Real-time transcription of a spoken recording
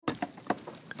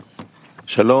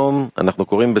שלום, אנחנו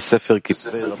קוראים בספר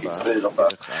כתבי רבה.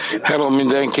 Hello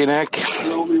mindenkinek!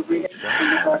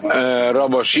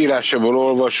 Rabos írásából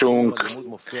olvasunk,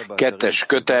 2.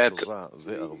 kötet,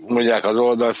 mondják az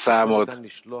oldalszámot,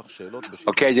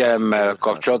 a kegyelemmel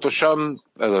kapcsolatosan,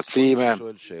 ez a címe.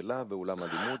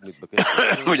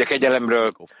 Ugye a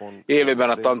kegyelemről élőben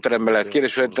a tanteremben lehet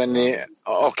kérdésre tenni,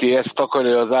 aki ezt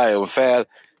akarja, az álljon fel,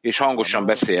 és hangosan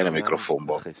beszéljen a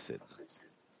mikrofonba.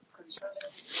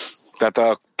 Tehát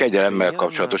a kegyelemmel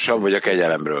kapcsolatosan, vagy a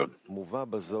kegyelemről.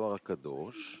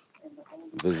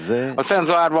 A Szent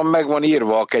Zohárban meg van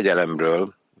írva a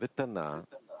kegyelemről.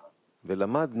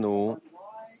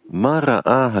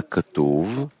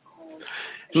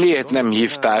 Miért nem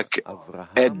hívták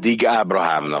eddig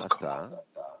Ábrahámnak?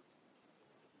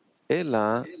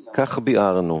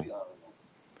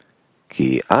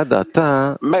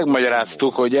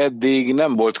 Megmagyaráztuk, hogy eddig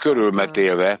nem volt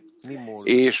körülmetélve,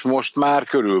 és most már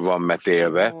körül van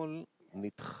metélve.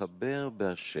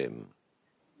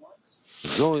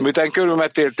 Miután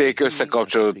körülmetélték,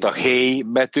 összekapcsolódott a héj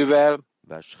betűvel,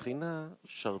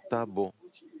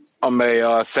 amely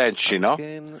a Szent Sina,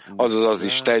 azaz az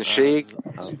Istenség,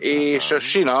 és a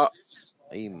Sina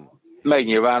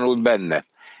megnyilvánult benne.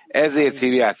 Ezért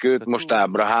hívják őt most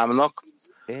Ábrahámnak,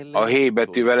 a héj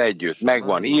betűvel együtt. Meg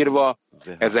van írva,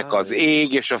 ezek az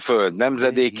ég és a föld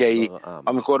nemzedékei,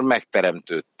 amikor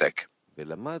megteremtődtek.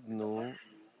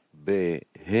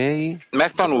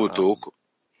 Megtanultuk,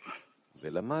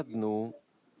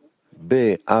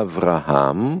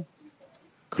 באברהם,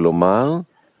 כלומר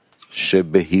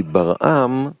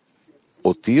שבהיברעם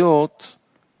אותיות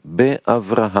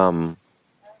באברהם,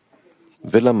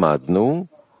 ולמדנו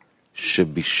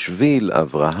שבשביל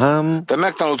אברהם. De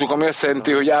megtanultuk, ami azt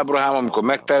jelenti, hogy Ábrahám, amikor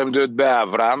megteremtődött be,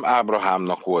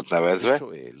 Ábrahámnak volt nevezve.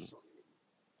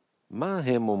 מה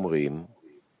הם אומרים?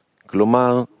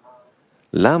 כלומר,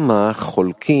 למה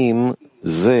חולקים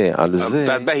זה על זה?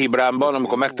 Tehát Behibrámban,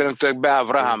 amikor megteremtődtek be,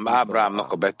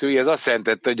 Ábrahámnak a betűje, ez azt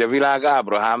jelentette, hogy a világ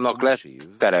Ábrahámnak lett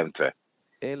teremtve.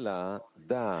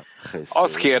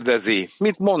 Azt kérdezi,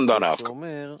 mit mondanak?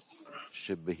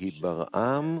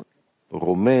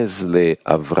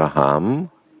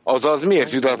 Azaz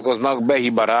miért vitatkoznak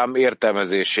Behibarám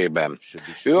értelmezésében?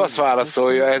 Ő azt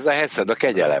válaszolja, ez a heszed, a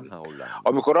kegyelem.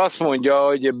 Amikor azt mondja,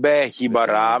 hogy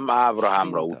Behibarám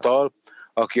Ábrahámra utal,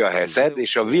 aki a heszed,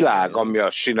 és a világ, ami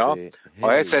a sina, a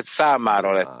heszed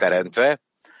számára lett teremtve,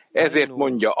 ezért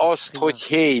mondja azt, hogy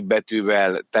héj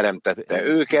betűvel teremtette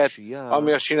őket,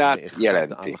 ami a sinát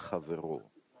jelenti.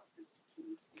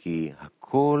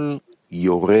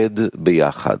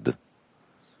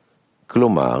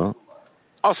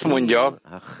 Azt mondja,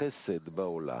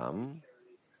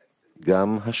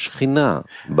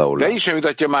 de is sem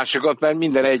vitatja másokat, mert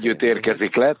minden együtt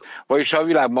érkezik le, vagyis ha a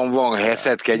világban van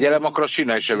heszed, kegyelem, akkor a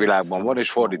sina is a világban van,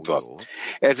 és fordítva.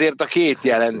 Ezért a két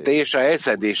jelentés, a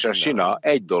heszed és a sina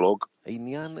egy dolog,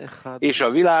 és a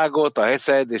világot a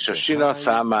heszed és a sina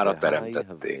számára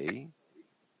teremtették.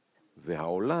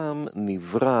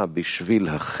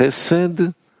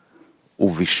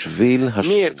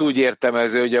 Miért úgy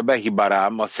értelmező, hogy a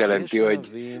Behibarám azt jelenti,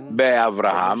 hogy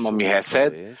Beavrahám, ami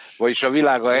heszed, vagyis a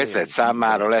világ a heszed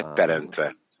számára lett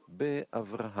teremtve?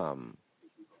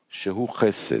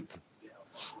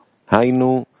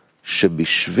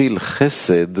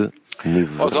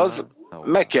 Azaz,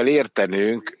 meg kell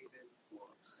értenünk,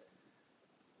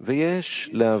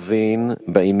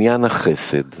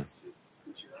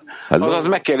 azaz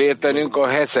meg kell értenünk a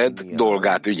heszed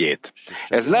dolgát, ügyét.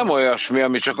 Ez nem olyasmi,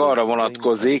 ami csak arra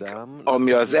vonatkozik,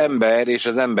 ami az ember és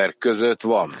az ember között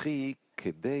van.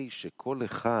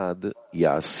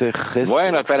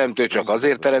 Vajon a teremtő csak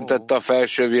azért teremtette a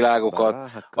felső világokat,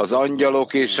 az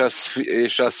angyalok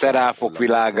és a szeráfok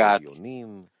világát,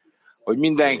 hogy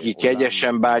mindenki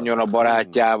kegyesen bánjon a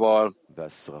barátjával,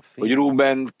 hogy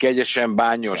Ruben kegyesen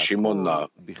bánjon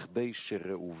Simonnal.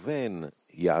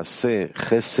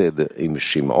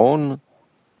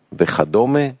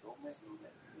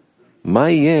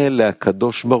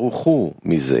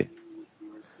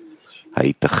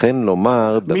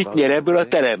 Mit nyer ebből a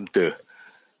teremtő?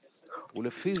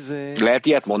 Lehet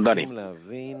ilyet mondani?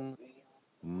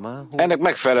 Ennek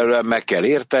megfelelően meg kell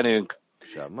értenünk,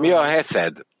 mi a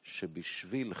heszed,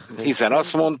 hiszen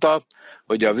azt mondta,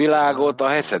 hogy a világot a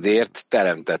heszedért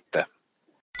teremtette.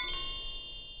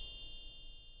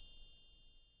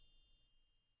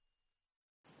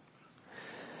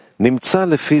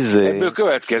 Ebből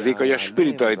következik, hogy a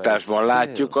spiritualitásban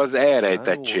látjuk az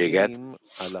elrejtettséget,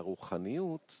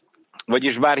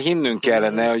 vagyis bár hinnünk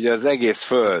kellene, hogy az egész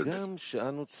Föld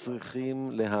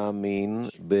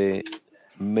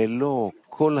מלוא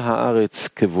כל הארץ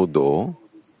כבודו,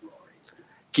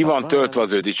 ki van töltve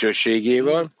az ő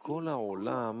dicsőségével,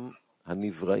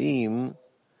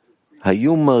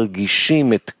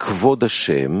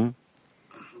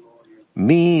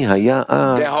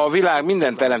 de ha a világ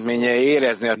minden teremtménye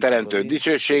érezni a teremtő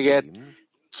dicsőséget,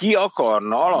 ki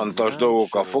akarna alantas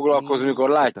dolgokkal foglalkozni, mikor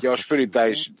látja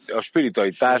a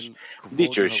spiritualitás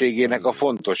dicsőségének a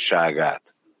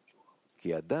fontosságát?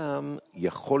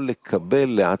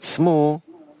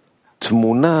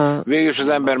 Végülis az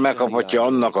ember megkaphatja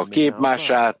annak a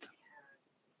képmását,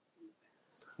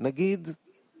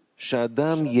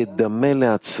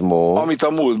 amit a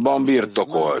múltban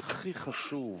birtokolt.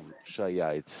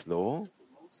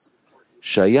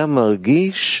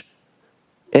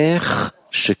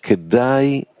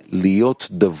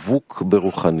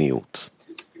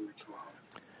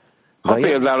 Ha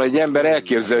például egy ember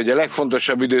elképzel, hogy a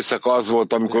legfontosabb időszaka az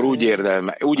volt, amikor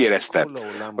úgy érezte,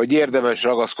 hogy érdemes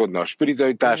ragaszkodni a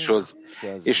spiritualitáshoz,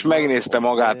 és megnézte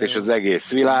magát és az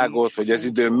egész világot, hogy az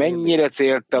idő mennyire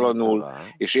céltalanul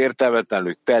és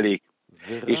értelmetlenül telik,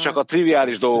 és csak a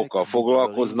triviális dolgokkal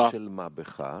foglalkozna,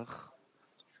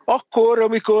 akkor,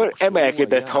 amikor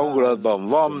emelkedett hangulatban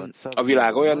van, a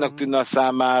világ olyannak tűnne a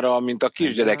számára, mint a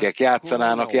kisgyerekek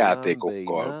játszanának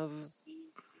játékokkal.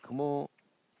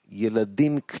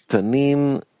 ילדים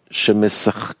קטנים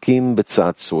שמשחקים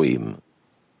בצעצועים.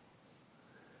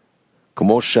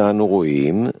 כמו שאנו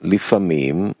רואים,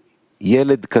 לפעמים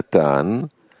ילד קטן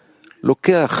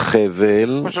לוקח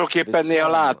חבל. Hasonlóképpen néha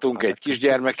látunk egy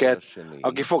kisgyermeket,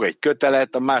 aki fog egy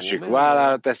kötelet, a másik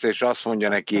vállára teszi, és azt mondja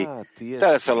neki, te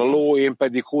leszel a ló, én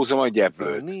pedig húzom a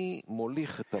gyeplőt.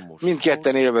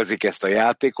 Mindketten élvezik ezt a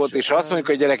játékot, és azt mondjuk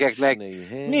a gyerekeknek,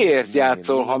 miért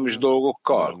játszol hamis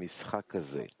dolgokkal?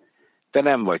 Te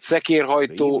nem vagy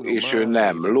szekérhajtó, és ő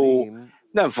nem ló,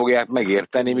 nem fogják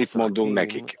megérteni, mit mondunk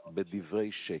nekik.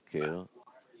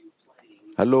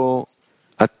 Halló,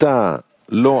 אתה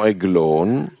לא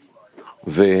עגלון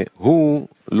והוא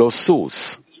לא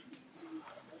סוס.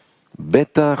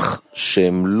 בטח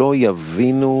שהם לא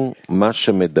יבינו מה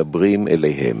שמדברים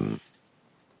אליהם.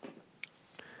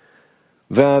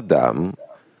 והאדם,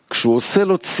 כשהוא עושה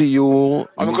לו ציור,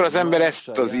 amikor az ember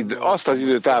azt az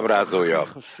időt ábrázolja,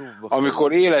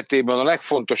 amikor életében a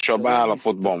legfontosabb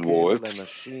állapotban volt,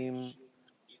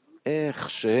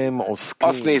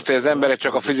 azt nézte, hogy az emberek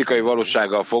csak a fizikai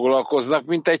valósággal foglalkoznak,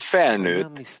 mint egy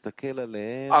felnőtt,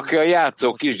 aki a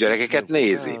játszó kisgyerekeket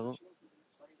nézi.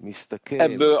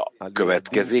 Ebből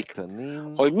következik,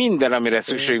 hogy minden, amire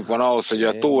szükségünk van ahhoz, hogy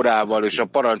a Tórával és a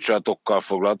parancsolatokkal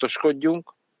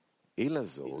foglalatoskodjunk,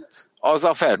 az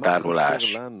a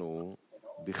feltárulás.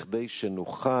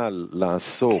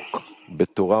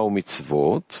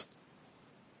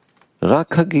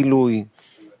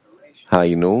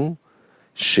 היינו,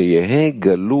 שיהא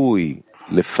גלוי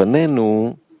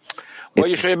לפנינו,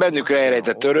 vagyis, hogy bennük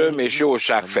rejtett öröm és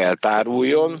jóság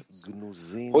feltáruljon,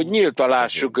 hogy nyíltan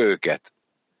lássuk őket.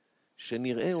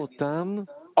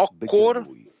 Akkor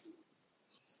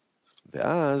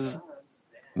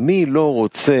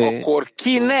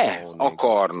ki ne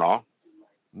akarna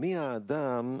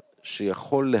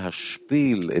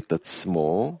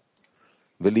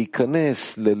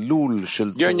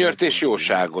gyönyört és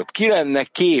jóságot. Ki lenne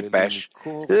képes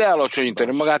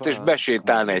lealacsonyítani magát és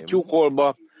besétálni egy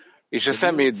tyúkolba, és a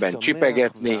szemétben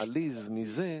csipegetni,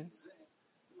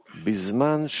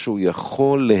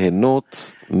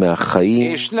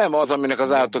 és nem az, aminek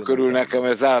az állatok örülnek, amely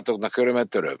az állatoknak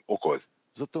örömet okoz.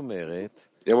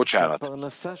 Ja, bocsánat.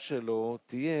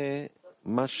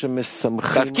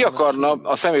 Tehát ki akarna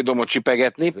a szemétdomot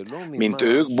csipegetni, mint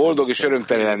ők, boldog és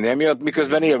örömteli lenni emiatt,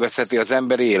 miközben élvezheti az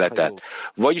emberi életet.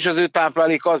 Vagyis az ő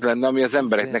táplálék az lenne, ami az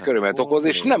embereknek örömet okoz,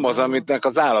 és nem az, aminek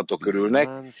az állatok örülnek,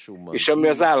 és ami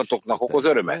az állatoknak okoz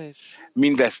örömet.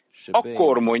 Mindezt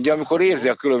akkor mondja, amikor érzi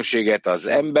a különbséget az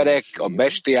emberek, a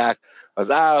bestiák,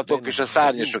 az állatok és a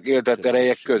szárnyasok éltet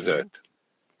erejek között.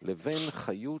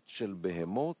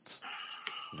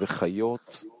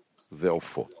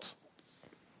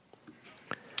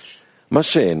 מה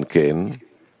שאין כן,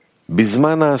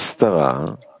 בזמן ההסתרה,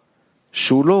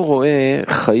 שהוא לא רואה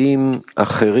חיים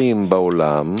אחרים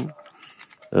בעולם,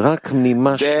 רק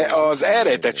ממה de az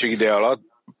elrejtettség ide alatt,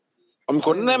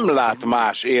 amikor nem lát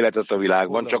más életet a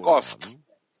világban, csak azt,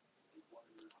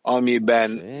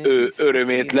 amiben ő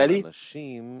örömét leli,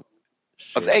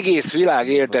 az egész világ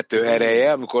éltető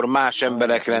ereje, amikor más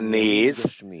emberekre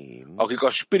néz, akik a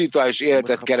spirituális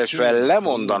életet keresve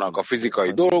lemondanak a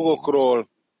fizikai dolgokról,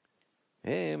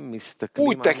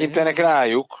 úgy tekintenek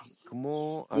rájuk,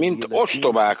 mint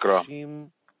ostobákra.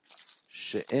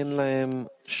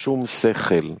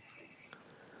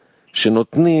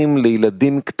 שנותנים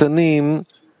לילדים קטנים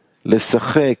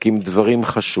לשחק עם דברים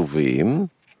חשובים,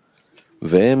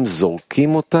 והם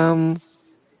זורקים אותם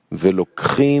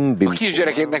ולוקחים A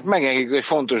kisgyerekeknek megengedik, hogy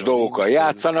fontos dolgokkal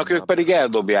játszanak, ők pedig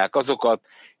eldobják azokat,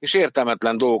 és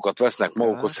értelmetlen dolgokat vesznek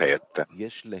magukhoz helyette.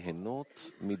 יש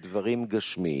ליהנות מדברים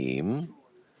גשמיים,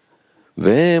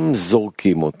 והם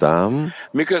זורקים אותם,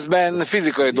 Miközben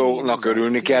fizikai dolgoknak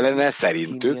örülni kellene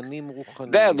szerintük,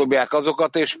 de eldobják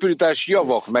azokat, és spirituális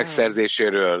javak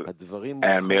megszerzéséről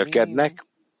elmélkednek,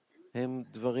 הם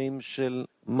דברים של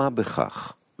מה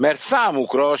בכך. mert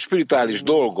számukra a spirituális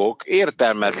dolgok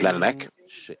értelmetlenek,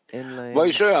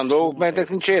 vagyis olyan dolgok, melynek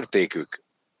nincs értékük.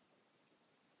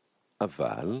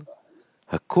 אבל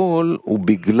הכל הוא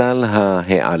בגלל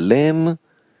ההיעלם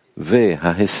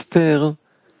וההסתר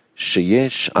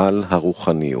שיש על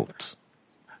הרוחניות.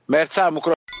 Mert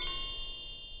számukra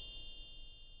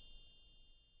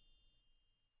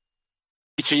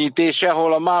kicsinyítése,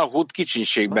 ahol a Malhut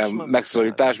kicsinségben,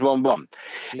 megszorításban van.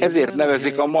 Ezért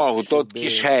nevezik a Malhutot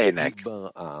kis helynek.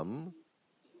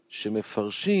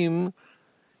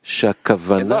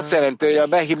 Ez azt jelenti, hogy a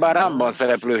Behibarámban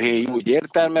szereplő héj úgy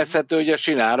értelmezhető, hogy a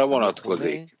sinára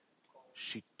vonatkozik.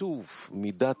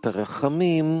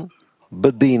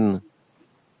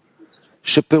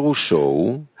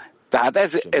 Tehát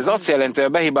ez azt jelenti, hogy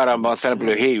a Behibarámban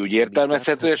szereplő héj úgy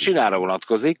értelmezhető, hogy a sinára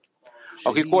vonatkozik,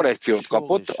 aki korrekciót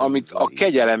kapott, ami a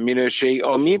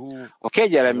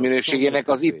kegyelem minőségének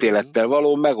az ítélettel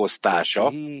való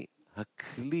megosztása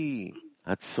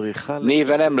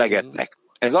néven emlegetnek.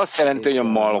 Ez azt jelenti, hogy a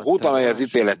Malhut, amely az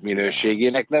ítélet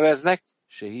minőségének neveznek,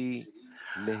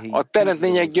 a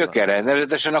teremtmények gyökere,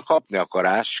 nevezetesen a kapni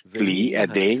akarás, kli,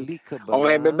 edény,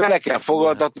 amelyben bele kell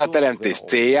foglaltatni a teremtés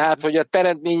célját, hogy a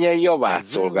teremtményei javát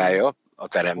szolgálja a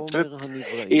teremtő,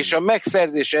 és a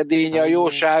megszerzés edénye a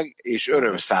jóság és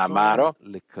öröm számára,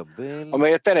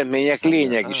 amely a teremtmények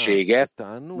lényegisége,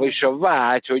 vagyis a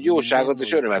vágy, hogy jóságot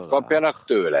és örömet kapjanak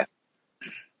tőle.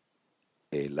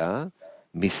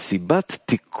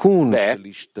 De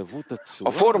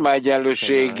a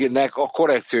formaegyenlőségnek a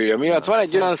korrekciója miatt van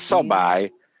egy olyan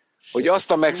szabály, hogy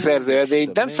azt a megszerző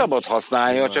edényt nem szabad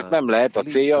használni, csak nem lehet a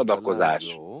célja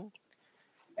adakozás.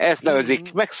 Ezt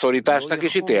nevezik megszorításnak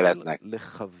és ítéletnek.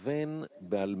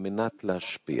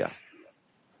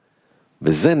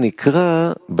 וזה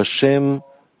נקרא בשם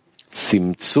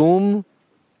צמצום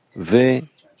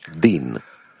ודין.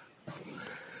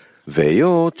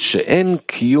 והיות שאין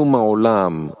קיום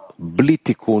העולם בלי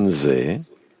תיקון זה,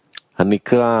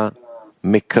 הנקרא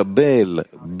מקבל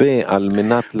על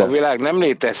מנת A világ nem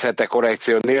létezhet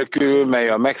korrekció nélkül, mely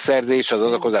a megszerzés az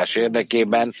adakozás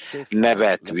érdekében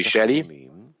nevet viseli,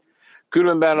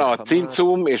 különben a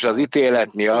cincum és az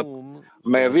ítélet miatt,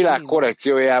 mely a világ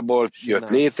korrekciójából jött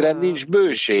létre, nincs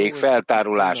bőség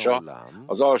feltárulása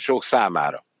az alsók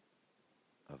számára.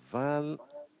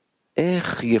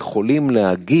 איך יכולים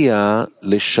להגיע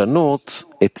לשנות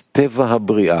את טבע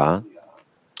הבריאה,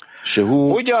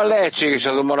 שהוא... Ugyan lehetséges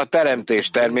azonban a teremtés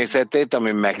természetét,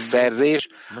 ami megszerzés,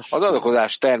 az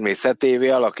adakozás természetévé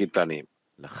alakítani.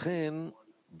 לכן,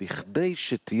 בכדי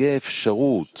שתהיה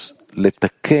אפשרות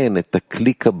לתקן את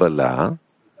הכלי קבלה,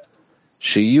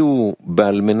 שיהיו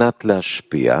בעל מנת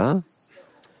להשפיע,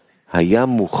 היה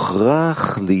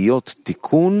מוכרח להיות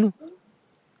תיקון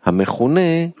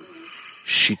המכונה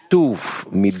שיתוף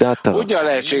מידת הרחמים. Ugyan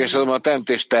lehetséges azonban a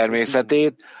teremtés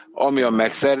természetét, ami a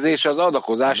megszerzés, az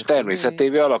adakozás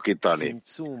természetévé alakítani.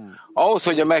 Ahhoz,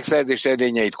 hogy a megszerzés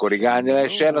edényeit korrigálni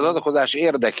lehessen, az adakozás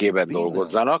érdekében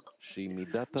dolgozzanak,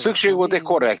 szükség volt egy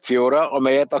korrekcióra,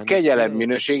 amelyet a kegyelem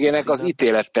minőségének az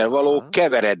ítélettel való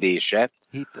keveredése,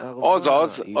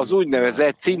 azaz az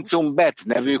úgynevezett cincum bet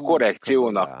nevű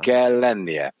korrekciónak kell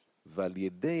lennie.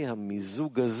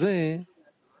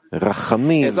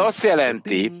 Ez azt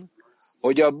jelenti,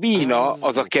 hogy a bína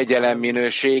az a kegyelem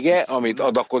minősége, amit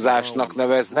adakozásnak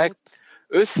neveznek,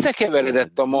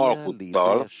 összekeveredett a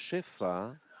malhuttal,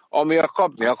 ami a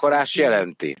kapni akarás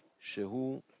jelenti.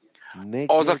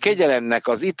 Az a kegyelemnek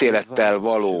az ítélettel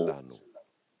való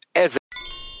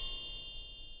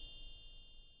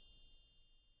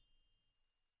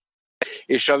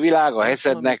és a világ a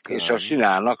heszednek és a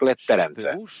sinálnak lett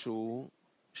teremtve.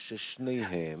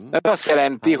 Ez azt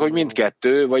jelenti, hogy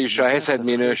mindkettő, vagyis a heszed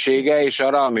minősége és a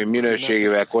rami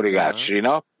minőségével korrigált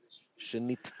srina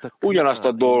ugyanazt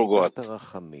a dolgot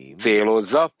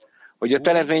célozza, hogy a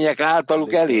teremtmények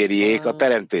általuk elérjék a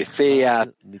teremtés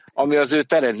célját, ami az ő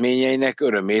teremtményeinek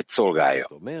örömét szolgálja.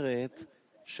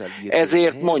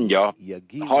 Ezért mondja,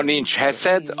 ha nincs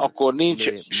heszed, akkor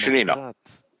nincs srina.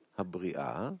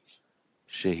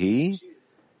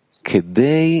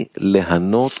 כדי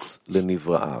להנות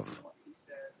לנבראיו.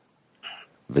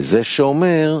 וזה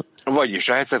שאומר Vagyis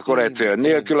a heszed korrekció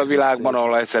nélkül a világban,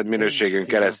 ahol a heszed minőségön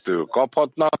keresztül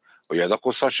kaphatnak, hogy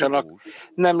adakozhassanak,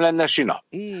 nem lenne sina.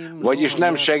 Vagyis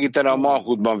nem segítene a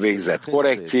malchutban végzett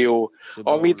korrekció,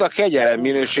 amit a kegyelem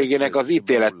minőségének az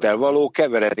ítélettel való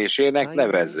keveredésének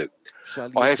nevezzük.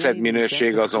 A heszed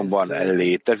minőség azonban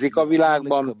létezik a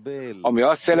világban, ami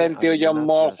azt jelenti, hogy a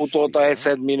malchutot a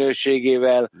heszed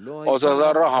minőségével, azaz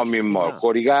a rahamimmal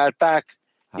korrigálták,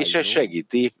 és ez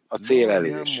segíti a cél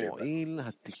elérésében.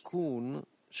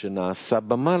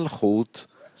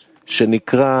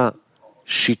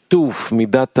 שיתוף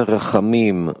מידת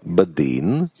הרחמים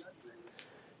בדין,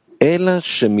 אלא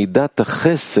שמידת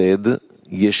החסד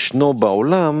ישנו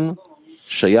בעולם,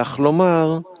 שייך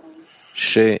לומר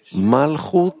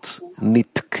שמלכות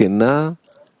נתקנה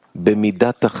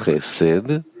במידת החסד,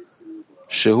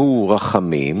 שהוא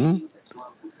רחמים,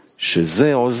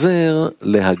 שזה עוזר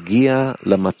להגיע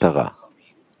למטרה.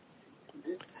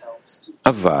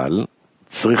 אבל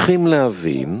צריכים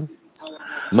להבין,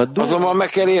 azonban meg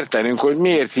kell értenünk, hogy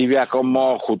miért hívják a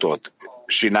malchutot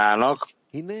sinának.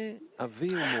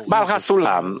 Baal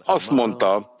HaSulam azt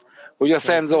mondta, hogy a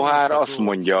Szent Zohár azt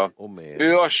mondja,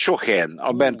 ő a sochen,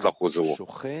 a bentlakozó.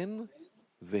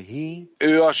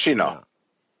 Ő a sina.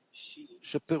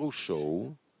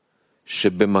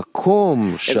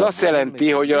 Ez azt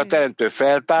jelenti, hogy a teremtő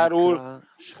feltárul,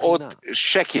 ott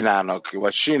sekinának,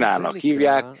 vagy sinának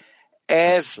hívják,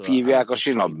 ezt hívják a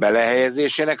sina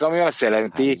belehelyezésének, ami azt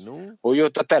jelenti, hogy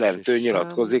ott a teremtő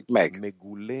nyilatkozik meg.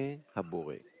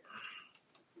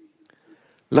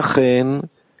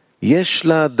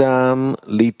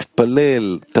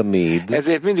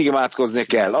 Ezért mindig imádkozni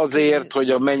kell, azért, hogy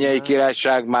a mennyei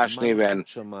királyság más néven,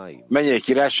 mennyei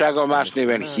királysága más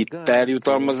néven hittel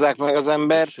jutalmazzák meg az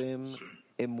embert,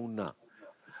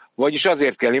 vagyis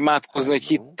azért kell imádkozni,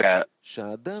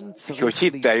 hogy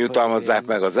hittel jutalmazzák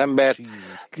meg az embert,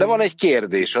 de van egy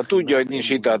kérdés, ha tudja, hogy nincs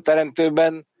hite a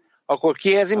teremtőben, akkor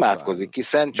kihez imádkozik,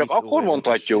 hiszen csak akkor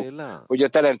mondhatjuk, hogy a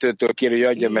teremtőtől kér, hogy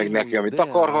adja meg neki, amit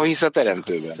akar, ha hisz a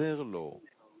teremtőben.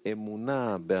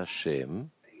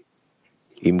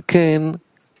 אם כן,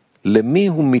 למי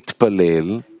הוא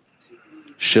מתפלל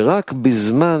שרק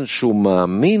בזמן שהוא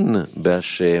מאמין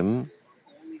בהשם,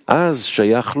 אז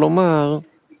שייך לומר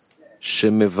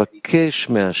שמבקש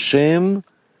מהשם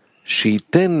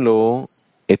שייתן לו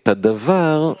את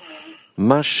הדבר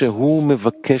מה שהוא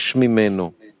מבקש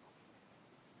ממנו.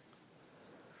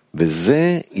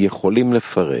 וזה יכולים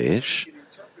לפרש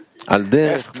על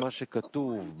דרך מה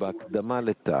שכתוב בהקדמה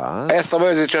לתעש. Ezt a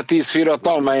Bőzés a 10 Fira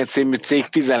Talmány című cég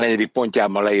 14.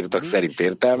 pontjában leírtak szerint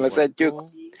értelmezhetjük,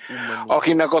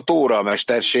 akinek a Tóra a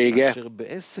mestersége,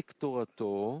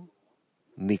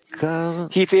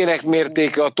 hitének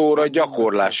mértéke a Tóra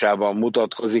gyakorlásában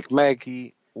mutatkozik meg,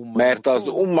 mert az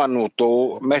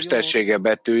Umanutó mestersége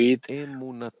betűit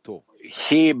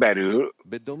héberül,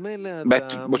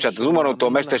 az Umanutó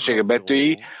mestersége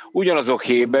betűi ugyanazok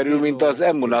héberül, mint az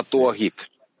emunató a hit.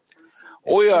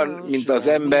 Olyan, mint az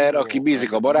ember, aki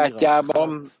bízik a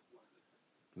barátjában,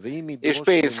 és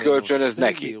pénzt kölcsönöz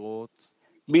neki.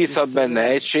 Bízhat benne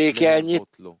egy sékelnyit,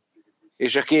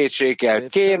 és a 2 sékel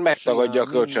kér, megtagadja a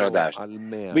kölcsönadást.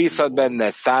 Bízhat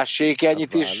benne 100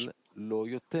 sékelnyit is,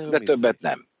 de többet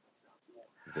nem.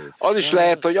 Az is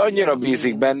lehet, hogy annyira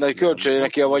bízik benne, hogy kölcsönje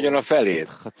neki a vagyona felét,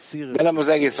 de nem az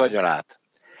egész vagyonát.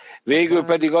 Végül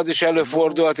pedig az is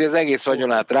előfordulhat, hogy az egész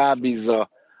vagyonát rábízza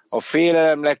a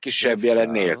félelem legkisebb jelen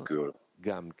nélkül.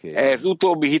 Ehhez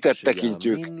utóbbi hitet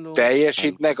tekintjük teljes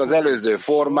hitnek, az előző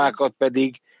formákat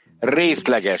pedig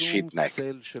részleges hitnek.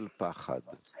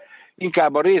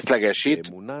 Inkább a részleges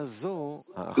hit,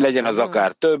 legyen az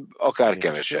akár több, akár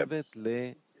kevesebb.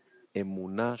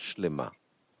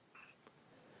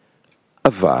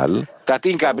 Tehát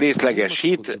inkább részleges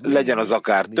hit, legyen az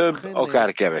akár több,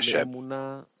 akár kevesebb.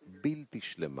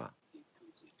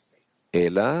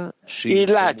 Így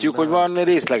látjuk, hogy van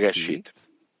részleges hit.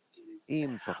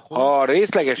 Ha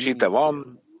részleges hite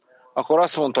van, akkor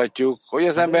azt mondhatjuk, hogy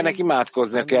az embernek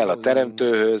imádkoznia kell a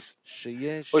teremtőhöz,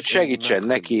 hogy segítsen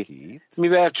neki,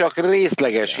 mivel csak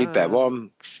részleges hite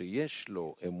van,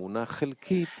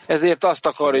 ezért azt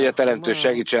akarja, hogy a teremtő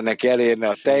segítsen neki elérni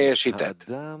a teljes hitet.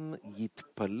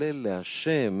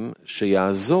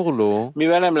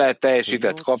 Mivel nem lehet teljes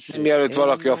hitet kapni, mielőtt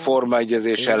valaki a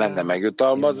formaegyezéssel lenne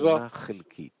megjutalmazva,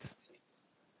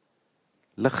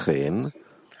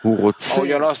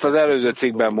 ahogyan azt az előző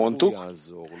cikkben mondtuk,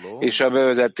 és a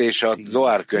bevezetés a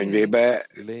Zohár könyvébe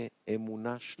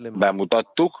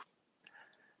bemutattuk,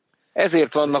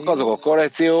 ezért vannak azok a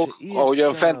korrekciók,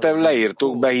 ahogyan fentebb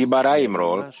leírtuk Behi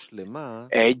Baráimról.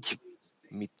 1.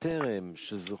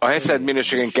 A Heszed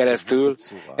minőségen keresztül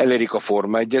elérik a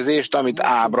formaegyezést, amit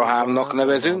Ábrahámnak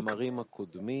nevezünk,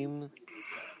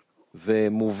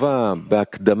 ומובא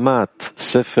בהקדמת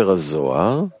ספר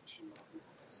הזוהר,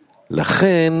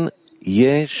 לכן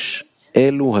יש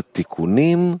אלו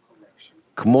התיקונים,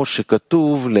 כמו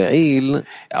שכתוב לעיל.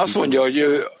 Azt mondja,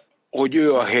 hogy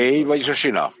ő a héj, vagyis a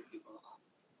sina.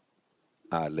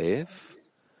 Tehát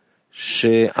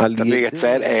még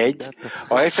egyszer,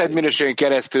 a Heszed minőségen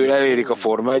keresztül elérik a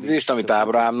formaegyezést, amit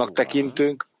Ábrahámnak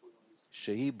tekintünk.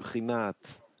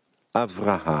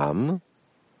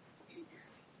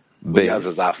 Ugye az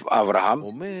az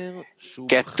Avraham.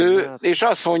 2, és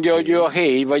azt mondja, hogy ő a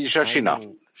héj, vagyis a sina.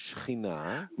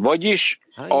 Vagyis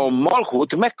a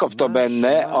Malchut megkapta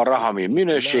benne a Rahami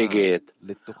minőségét,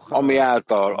 ami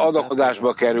által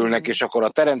adakozásba kerülnek, és akkor a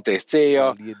teremtés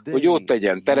célja, hogy jót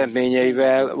tegyen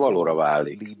teremtményeivel, valóra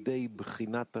válik.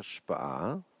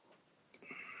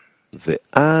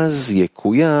 ואז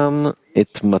יקוים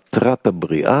את מטרת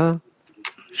הבריאה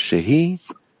שהיא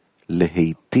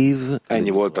להיטיב. Ennyi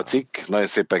volt a cikk, nagyon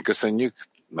szépen köszönjük,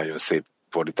 nagyon szép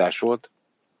fordítás volt.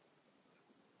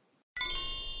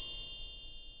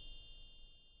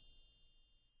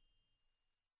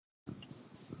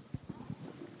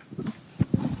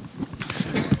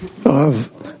 רב,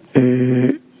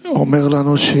 אומר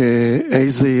לנו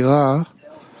שאיזה עירה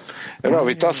Rav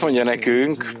itt azt mondja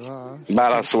nekünk,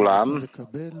 Bálánszulám,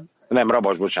 nem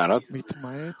Rabas, bocsánat,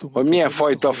 hogy milyen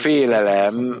fajta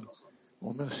félelem,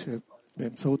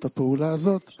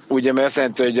 ugye mert azt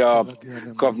jelenti, hogy a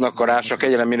kapnakarás a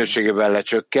kegyelem minőségében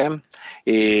lecsökken,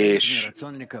 és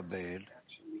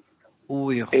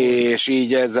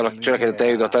így ezzel a cselekedet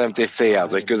eljut a teremtés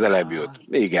céljához, vagy közelebb jut.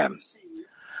 Igen.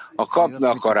 A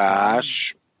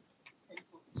kapnakarás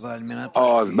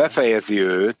az befejezi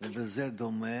őt.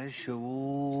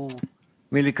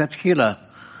 Mit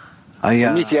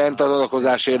jelent az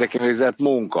adakozás érdekében végzett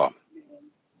munka?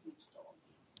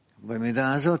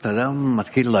 Tehát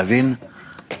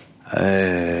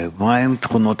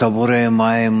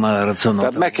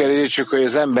meg kell értsük, hogy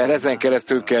az ember ezen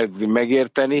keresztül kell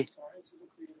megérteni,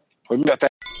 hogy mi a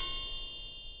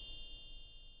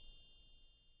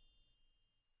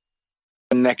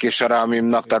ennek és a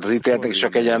Rahamimnak, tehát az ítéletnek és a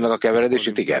kegyelemnek a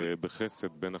keveredését, igen.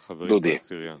 Dudi.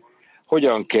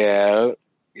 Hogyan kell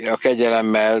a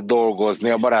kegyelemmel dolgozni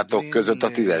a barátok között a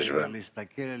 10-esben?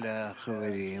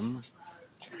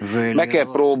 Meg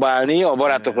kell próbálni a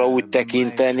barátokra úgy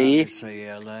tekinteni,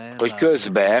 hogy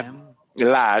közben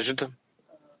lásd,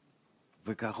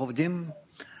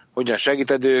 hogyan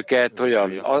segíted őket,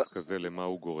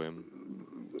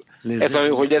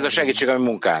 hogy ez a segítség a mi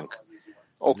munkánk.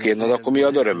 Oké, na akkor mi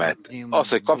ad örömet? Az,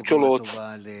 hogy kapcsolódsz,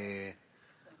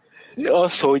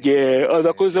 az, hogy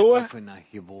adakozol,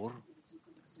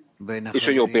 és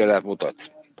hogy jó példát mutatsz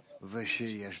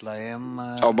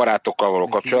a barátokkal való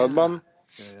kapcsolatban,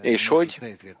 és hogy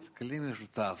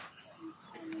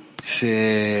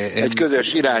egy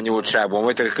közös irányultságban,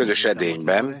 vagy egy közös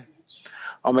edényben,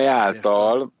 amely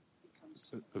által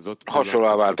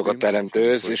hasonlóan váltok a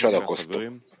teremtőhöz, és adakoztok.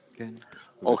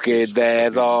 Oké, de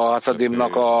ez a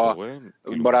Haszadimnak a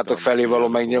barátok felé való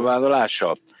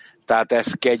megnyilvánulása? Tehát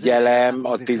ez kegyelem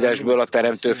a 10-esből a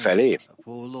teremtő felé?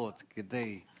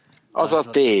 Az a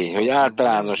tény, hogy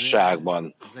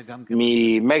általánosságban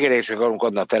mi megélésre akarunk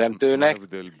adni a teremtőnek,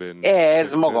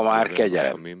 ez maga már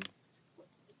kegyelem.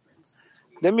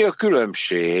 De mi a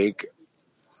különbség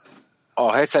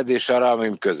a Heszed és a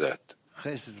Rahamim között?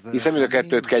 Hiszen mind a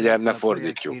kettőt kegyelemnek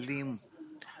fordítjuk.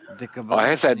 A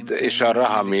Heszed és a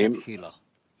Rahamim,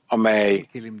 amely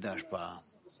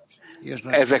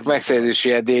ezek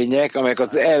megszerzési edények, amelyek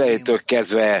az elejétől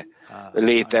kezdve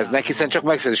léteznek, hiszen csak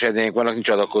megszerzési edények vannak, nincs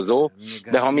adakozó,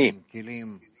 de ha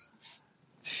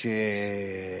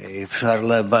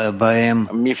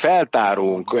mi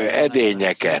feltárunk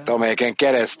edényeket, amelyeken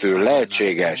keresztül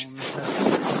lehetséges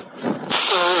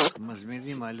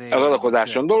az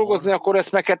adakozáson dolgozni, akkor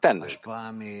ezt meg kell tennünk.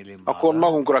 Akkor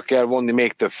magunkra kell vonni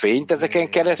még több fényt ezeken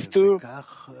keresztül,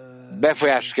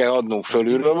 befolyást kell adnunk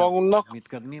fölülről magunknak,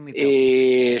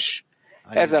 és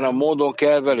ezen a módon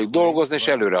kell velük dolgozni és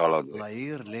előre haladni.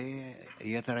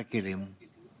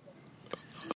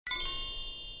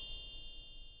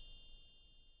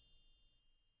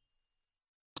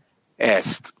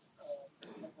 Ezt.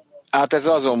 Hát ez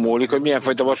azon múlik, hogy milyen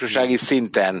fajta vasúsági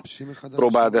szinten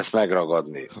próbáld ezt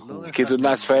megragadni. Ki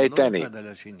tudnád fejteni?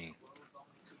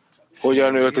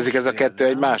 Hogyan öltözik ez a kettő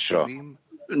egymásra?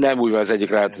 Nem úgy van, az egyik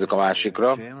ráöltözik a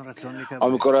másikra.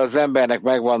 Amikor az embernek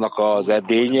megvannak az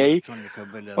edényei,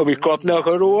 amik kapni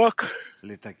akaróak,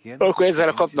 akkor ezzel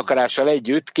a kapnakarással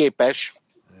együtt képes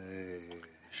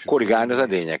korrigálni az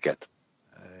edényeket.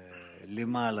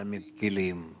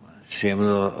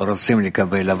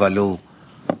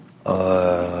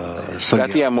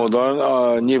 Tehát ilyen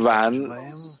módon nyilván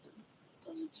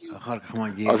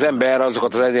az ember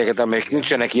azokat az edényeket, amelyek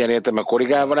nincsenek ilyen értelemben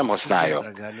korrigálva, nem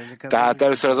használja. Tehát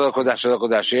először az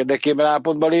adakozás érdekében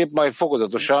állapotba lép, majd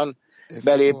fokozatosan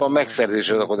belép a megszerzés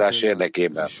adakozás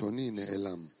érdekében.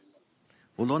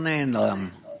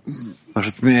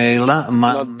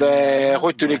 Na de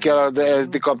hogy tűnik el az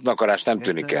eredeti kapnakarás? Nem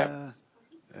tűnik el.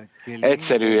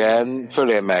 Egyszerűen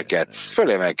fölemelkedsz.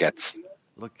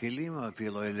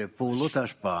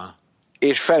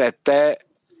 És felette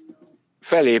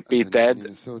felépíted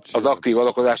az aktív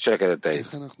adakozás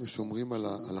cselekedeteit.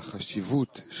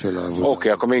 Oké,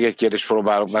 akkor még egy kérdést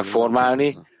próbálok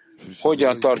megformálni.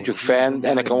 Hogyan tartjuk fenn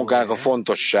ennek a munkának a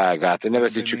fontosságát, hogy ne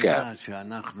veszítsük el?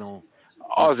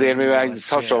 Azért, mivel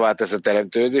hasonlóvá tesz a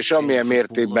teremtőhöz, és amilyen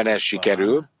mértékben ez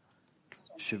sikerül,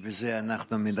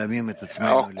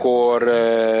 akkor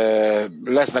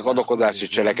lesznek adakozási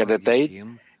cselekedeteid,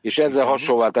 és ezzel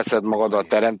hasonlóvá teszed magad a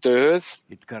teremtőhöz,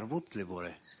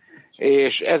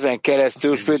 és ezen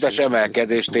keresztül spirituális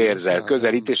emelkedést érzel,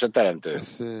 közelítés a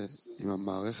teremtőhöz.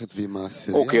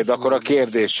 Oké, de akkor a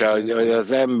kérdése, hogy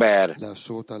az ember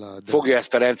fogja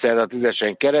ezt a rendszert a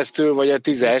 10-esen keresztül, vagy a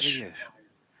 10-es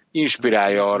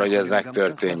inspirálja arra, hogy ez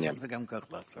megtörténjen.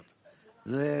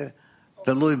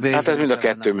 Hát ez mind a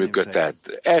kettő működhet.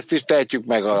 Ezt is tehetjük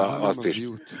meg, azt is.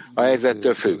 A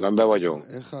helyzettől függ, amiben vagyunk.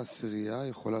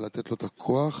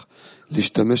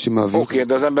 Oké,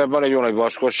 de az emberben van egy olyan nagy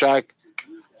vaskosság,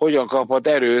 hogyan kaphat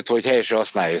erőt, hogy helyesen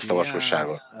használja ezt a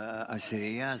vaskosságot.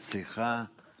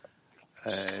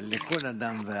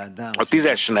 A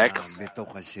 10-esnek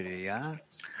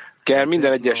kell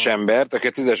minden egyes embert, aki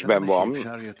a 10-esben van,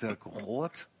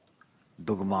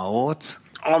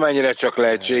 amennyire csak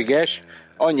lehetséges,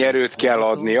 annyi erőt kell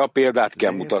adnia, példát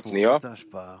kell mutatnia,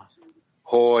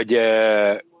 hogy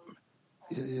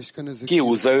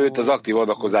kihúzza őt az aktív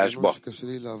adakozásba.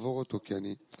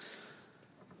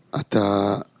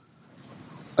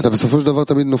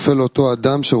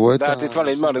 Tehát itt van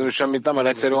egy maradus, amit nem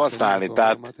egyszerű használni.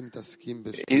 Tehát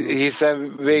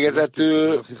hiszen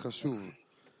végezetül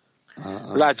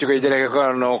látjuk, hogy a gyerekek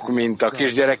olyanok, mint a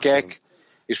kisgyerekek,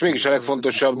 és mégis a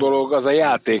legfontosabb dolog az a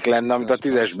játék lenne, amit a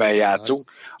 10-esben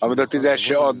játszunk, amit a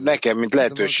 10-es ad nekem, mint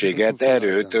lehetőséget,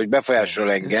 erőt, hogy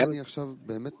befolyásol engem.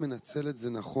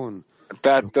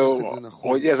 Tehát,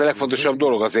 hogy ez a legfontosabb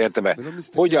dolog az életemben.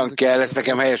 Hogyan kell ezt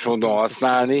nekem helyes módon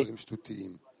használni,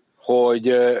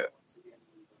 hogy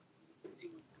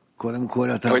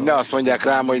ne azt mondják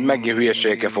rám, hogy megint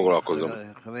hülyeségekkel foglalkozom.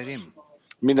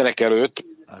 Mindenek előtt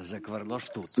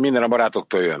minden a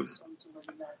barátoktól jön.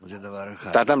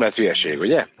 Tehát nem lehet hülyeség,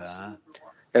 ugye?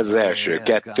 Ez az első.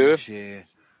 2.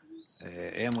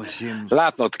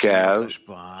 Látnod kell,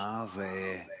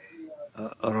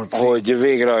 hogy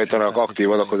végrehajtanak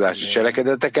aktív adakozási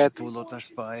cselekedeteket,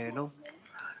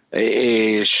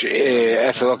 és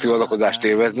ezt az aktív adakozást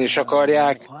élvezni is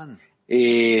akarják,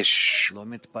 és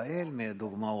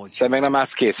te meg nem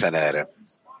állsz készen erre.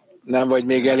 Nem vagy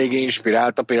még eléggé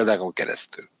inspirált a példákon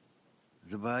keresztül.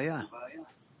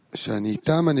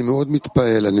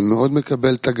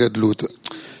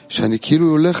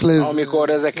 Amikor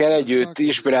ezekkel együtt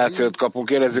inspirációt kapunk,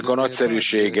 érezzük a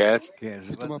nagyszerűséget,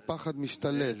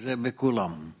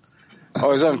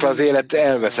 az olyan, az élet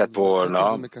elveszett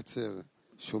volna.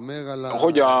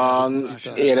 Hogyan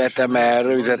életem el,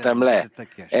 rövidítem le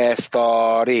ezt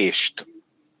a rést?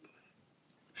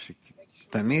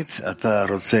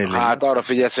 Hát arra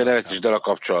figyelsz, hogy ne veszítsd el a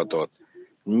kapcsolatot.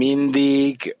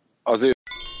 Mindig az ő...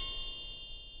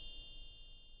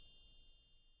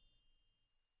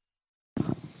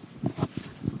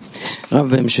 רב,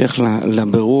 בהמשך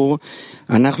לבירור,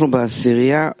 אנחנו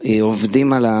בעשירייה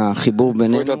עובדים על החיבור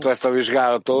בינינו. Folytatva ezt a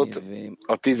vizsgálatot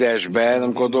a 10-esben,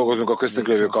 amikor dolgozunk a köztünk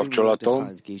lévő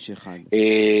kapcsolaton,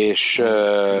 és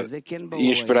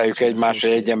inspiráljuk egymást,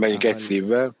 hogy egy emberünk egy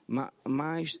szívvel,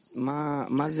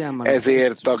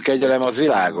 ezért a kegyelem az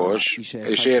világos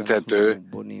és érthető,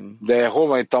 de hol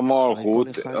van itt a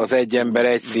malchut, az egy ember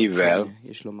egy szívvel?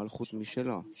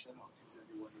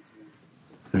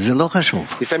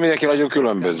 Hiszen mindenki nagyon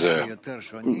különböző.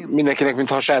 Mindenkinek,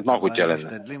 mintha a saját malchutja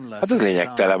lenne. Hát ez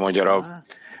lényegtelen, magyarul.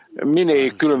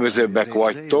 Minél különbözőbbek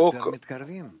vagytok,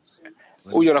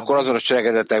 ugyanakkor azonos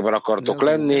cselekedetekben akartok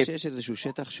lenni,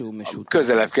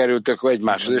 közelebb kerültök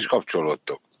egymáshoz és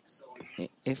kapcsolódtok.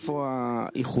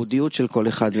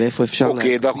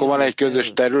 Oké, de akkor van egy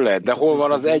közös terület, de hol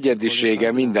van az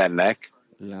egyedisége mindennek,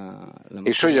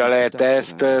 és hogyan lehet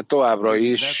ezt továbbra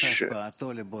is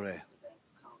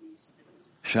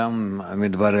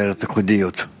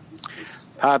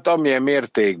Hát amilyen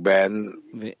mértékben,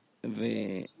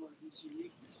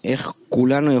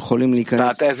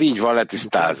 tehát ez így van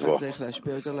letisztázva.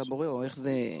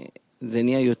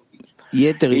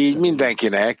 Így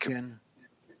mindenkinek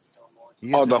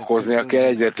adakoznia kell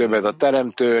egyre többet a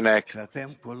teremtőnek,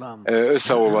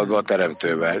 összeolvadva a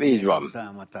teremtővel. Így van.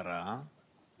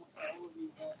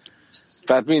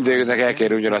 Tehát mindenkinek el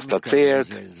kell ugyanazt a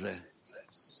célt,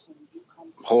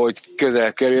 hogy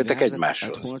közel kerüljetek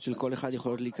egymáshoz.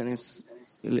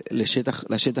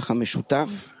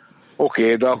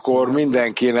 Oké, de akkor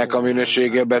mindenkinek a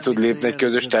minősége be tud lépni egy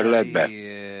közös területbe?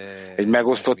 Egy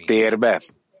megosztott térbe?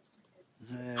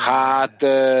 Hát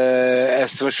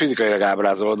ezt most fizikailag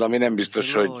ábrázolod, ami nem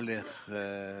biztos, hogy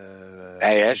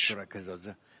helyes.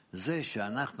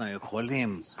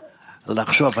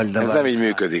 Ez nem így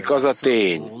működik. Az a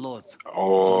tény,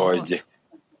 hogy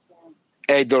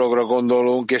egy dologra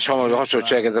gondolunk, és hasonló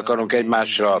cselekedet akarunk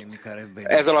egymásra,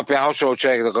 ez alapján hasonló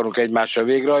cselekedet akarunk egymásra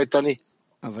végrehajtani,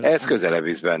 ez közelebb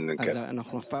visz bennünket.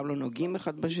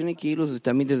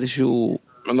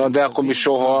 Na, de akkor mi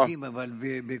soha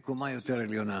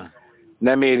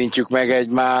nem érintjük meg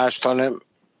egymást, hanem...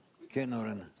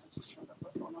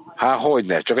 Hát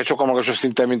hogyne, csak egy sokkal magasabb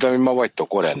szinten, mint ami ma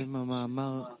vagytok, Oren.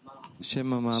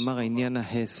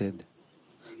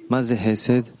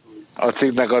 A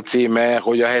cikknek a címe,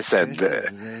 hogy a heszed.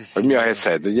 Hogy mi a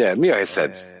heszed, ugye? Mi a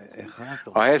heszed?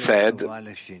 A heszed,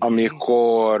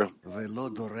 amikor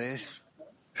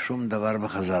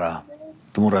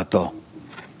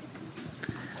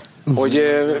hogy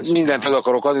mindent fel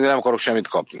akarok adni, de nem akarok semmit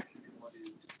kapni.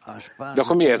 De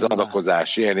akkor mi ez az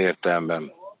adakozás ilyen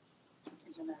értelemben?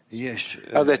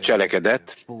 Az egy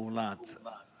cselekedet.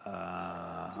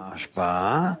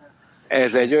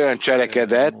 Ez egy olyan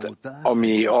cselekedet,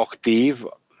 ami aktív,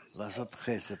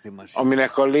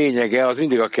 aminek a lényege az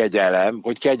mindig a kegyelem,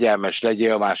 hogy kegyelmes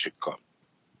legyél a másikkal.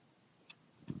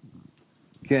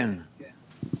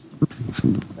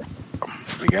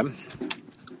 Igen.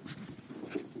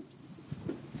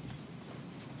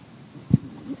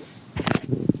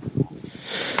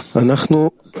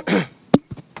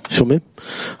 שומעים?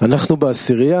 אנחנו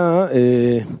בעשירייה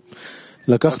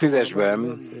לקחנו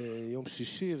יום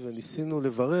שישי וניסינו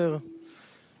לברר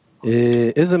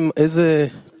איזה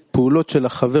פעולות של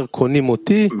החבר קונים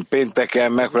אותי.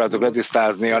 Pénteken megpróbáltuk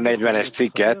letisztázni a 40-es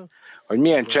cikket, hogy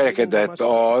milyen cselekedet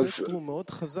az,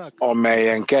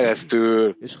 amelyen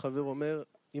keresztül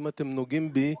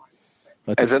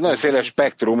ez egy nagyon széles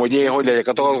spektrum, hogy én hogy legyek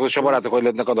adakozó, és a barátok hogy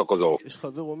lehetnek adakozó.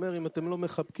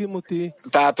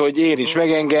 Tehát, hogy én is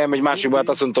meg engem, egy másik barát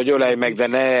azt mondta, hogy ölelj meg, de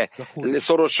ne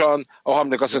szorosan, a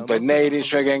harmadik azt mondta, hogy ne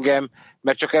érints meg engem,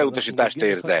 mert csak elutasítást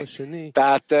érzek.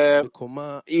 Tehát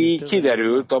így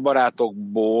kiderült a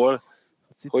barátokból,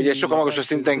 hogy egy sokkal magasabb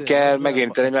szinten kell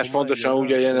megérinteni egymást, pontosan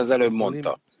úgy, ahogy az előbb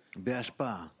mondta.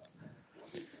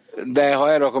 De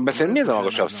ha erről akkor beszélni, mi ez a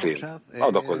magasabb szint?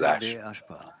 Adakozás.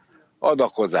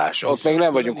 Adakozás. Ott még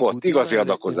nem vagyunk ott. Igazi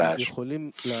adakozás.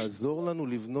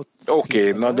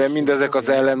 Oké, na de mindezek az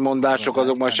ellentmondások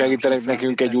azok majd segítenek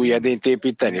nekünk egy új edényt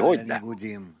építeni. Hogyne?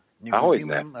 Hát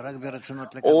hogyne?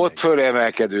 Ott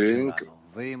fölemelkedünk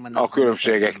a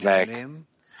különbségeknek,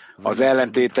 az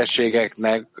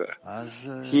ellentétességeknek,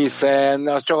 hiszen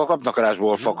az csak a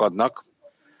kapnakarásból fakadnak.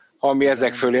 Ha mi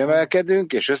ezek fölé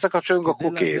emelkedünk, és összekapcsolunk,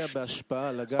 akkor kész.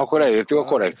 Akkor elértük a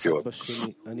korrekciót.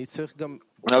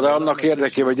 Na de annak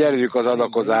érdekében, hogy elérjük az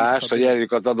adakozást, hogy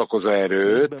elérjük az adakozó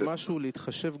erőt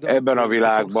ebben a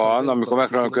világban, amikor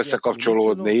megpróbálunk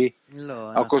összekapcsolódni,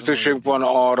 akkor szükségünk van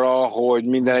arra, hogy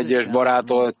minden egyes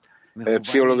barátot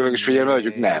pszichológiailag is figyelme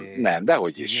vegyük? Nem,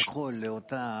 dehogy is.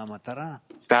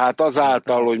 Tehát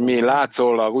azáltal, hogy mi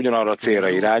látszólag ugyanarra a célra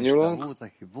irányulunk,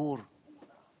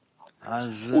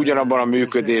 ugyanabban a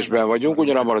működésben vagyunk,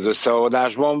 ugyanabban az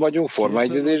összeadásban vagyunk,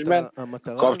 formaegyezésben,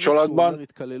 kapcsolatban,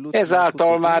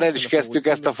 ezáltal már el is kezdtük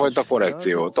ezt a fajta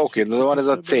korrekciót. Oké, de van ez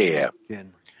a cél,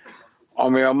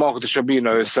 ami a Malkut és a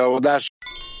Bina összeadás.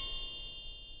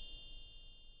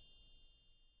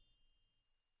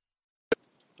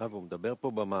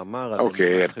 Oké,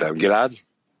 értem. Gilad?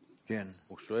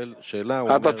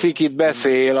 Hát a cikk itt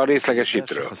beszél a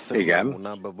részlegesítről. Igen.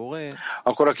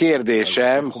 Akkor a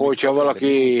kérdésem, hogyha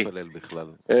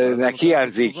valakinek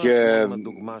hiányzik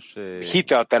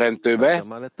hite a teremtőbe,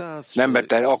 nem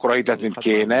vette akkora hitet, mint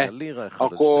kéne,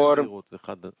 akkor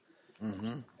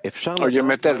ugye,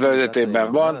 mert ez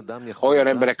bevezetében van, olyan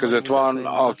emberek között van,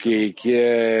 akik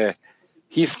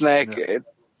hisznek,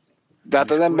 de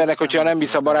hát az embernek, hogyha nem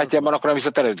hisz a barátjában, akkor nem hisz a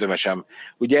teremtőbe sem.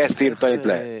 Ugye ezt írta itt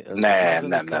le? Nem.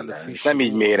 Nem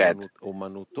így méred.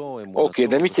 Oké,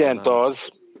 de mit jelent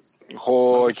az,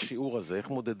 hogy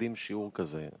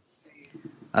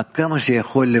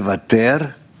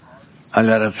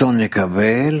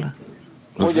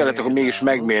hogyan lehet akkor mégis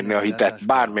megmérni a hitet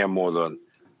bármilyen módon.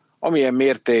 Amilyen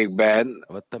mértékben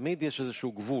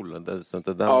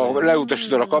a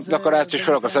leutasítod a kapnakarást, és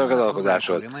fel akarsz az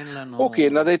adakozásod. Oké,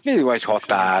 na de itt mindig van egy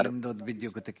határ.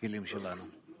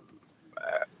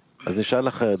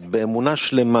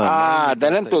 De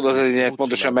nem tudod az egyet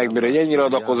pontosan megmérni, hogy ennyire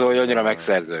adakozol, vagy annyira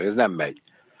megszerző. Ez nem megy.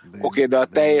 Oké, de a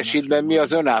teljesítben mi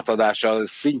az önátadása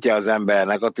szintje az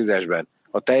embernek a 10-esben?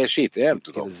 A teljesít? Én nem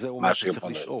tudom. Másképp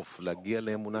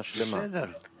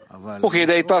Oké,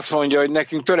 de itt azt mondja, hogy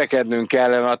nekünk törekednünk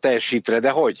kellene a teljesítre, de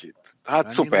hogy?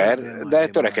 Hát szuper, de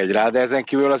törekedj rá, de ezen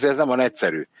kívül azért ez nem van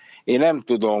egyszerű. Én nem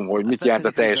tudom, hogy mit jelent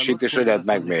a teljesítés, hogy lehet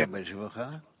megmérni.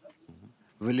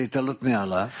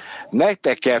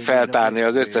 Nektek kell feltárni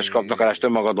az összes kapnakarást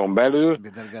önmagadon belül,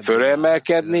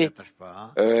 fölemelkedni,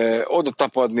 oda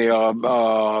tapadni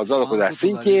az adakozás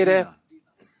szintjére,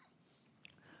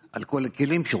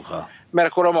 mert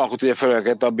akkor a malkut ugye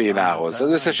fölemelkedett a bénához,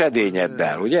 az összes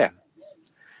edényeddel, ugye?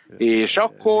 És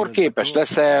akkor képes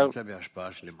leszel,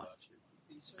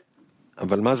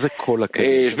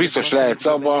 és biztos lehetsz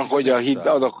abban, hogy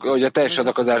a teljes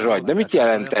adakozás vagy. De mit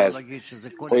jelent ez,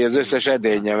 hogy az összes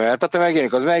edényemmel? Tehát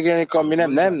megjelenik, az megjelenik, ami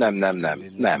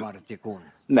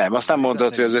nem. Azt nem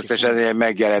mondod, hogy az összes edényem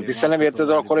megjelent, hiszen nem érted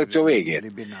a kollekció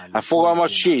végét. Hát fogalmat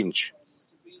sincs.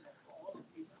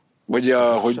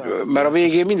 Mert a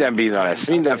végén minden bína lesz,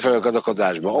 minden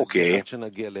feladakozásban. Oké.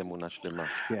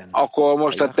 Akkor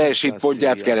most a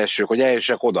teljesítpontját keressük, hogy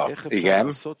eljessek oda.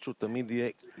 Igen.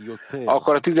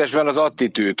 Akkor a 10-esben az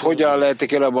attitűd. Hogyan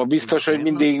lehetek el abban biztos, hogy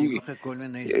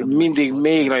mindig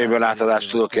még nagyobb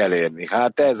átadást tudok elérni?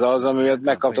 Hát ez az, amiért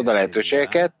megkaptad a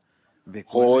lehetőségeket,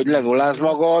 hogy lenullázd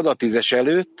magad a 10-es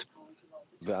előtt,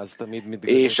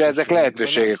 és ezek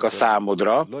lehetőségek a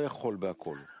számodra.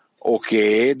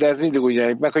 Oké, de ez mindig úgy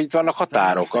jelenik meg, hogy itt vannak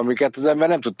határok, amiket az ember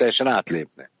nem tud teljesen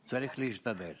átlépni.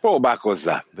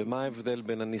 Próbálkozzál,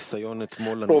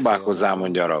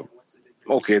 mondja Rab.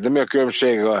 Oké, de mi a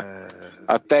különbség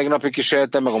a tegnapi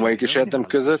kísérletem, meg a mai kísérletem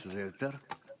között?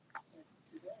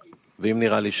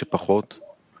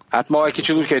 Hát ma egy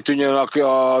kicsit úgy kell, hogy tűnjön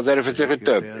az erőfeszítések, hogy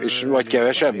több, és vagy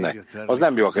kevesebbnek. Az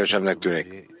nem jó, a kevesebbnek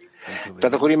tűnik.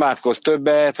 Tehát akkor imádkozz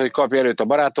többet, hogy kapj előtt a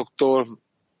barátoktól.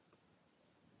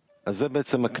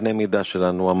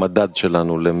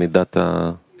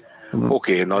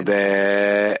 Oké, na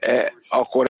de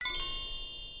akkor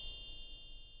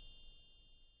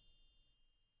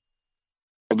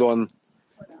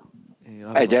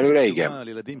egyelőre igen.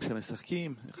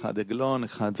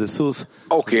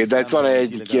 Oké, de itt van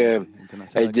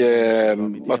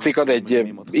a cikk ad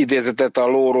egy idézetet a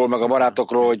lóról, meg a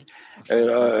barátokról, hogy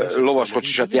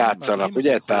lovaskocsisat játszanak,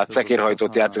 ugye? Tehát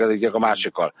szekérhajtót játszanak a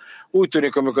másikkal. Úgy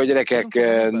tűnik, amikor a gyerekek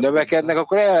növekednek,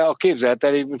 akkor a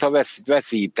képzelhető, mintha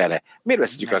veszítene. Miért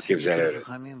veszítjük a képzelőről?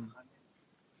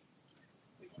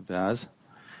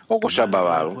 Okosabbá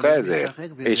válunk ezért.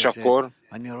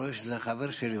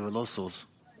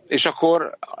 És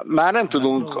akkor már nem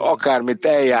tudunk akármit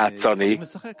eljátszani,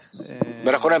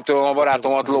 mert akkor nem tudom a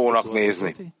barátomat lónak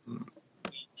nézni.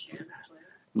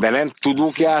 De nem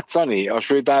tudunk játszani a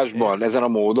súlytásban ezen a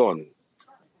módon?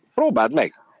 Próbáld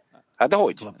meg. Hát de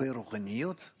hogy?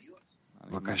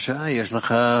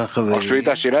 A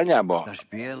súlytás irányába?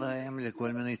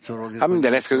 Hát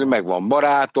minden eszközünk megvan.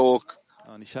 Barátok,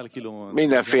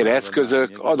 mindenféle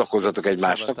eszközök, adakozzatok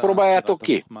egymásnak. Próbáljátok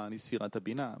ki.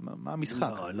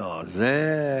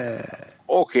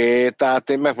 Oké, tehát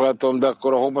én megpróbáltam, de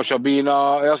akkor a hokmas a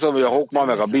bína, azt mondom, hogy a hokma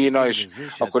meg a bína, és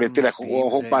akkor én tényleg a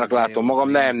hokmának látom magam.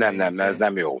 Nem, ez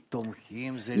nem jó.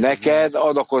 Neked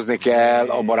adakozni kell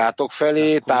a barátok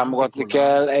felé, támogatni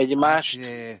kell egymást,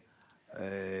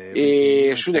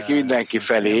 és mindenki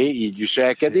felé így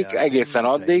viselkedik, egészen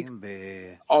addig,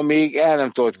 amíg el nem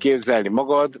tudod képzelni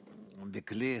magad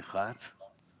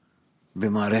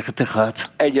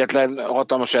egyetlen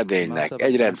hatalmas edénynek,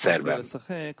 egy rendszerben.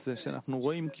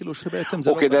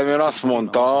 Oké, de ön azt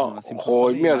mondta,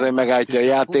 hogy mi az, ami megállítja a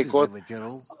játékot,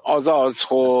 az az,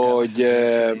 hogy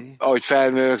ahogy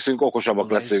felnőkszünk,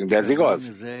 okosabbak leszünk, de ez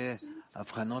igaz?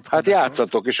 Hát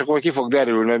játszatok, és akkor ki fog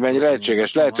derülni, hogy mennyire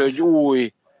lehetséges. Lehet, hogy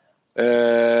új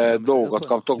dolgokat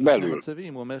kaptok belül,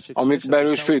 amik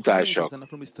belül fűtársak.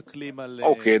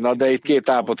 Oké, na de itt két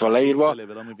állapot van leírva.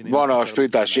 Van a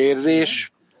fűtárs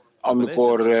érzés,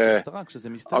 amikor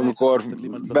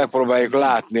megpróbáljuk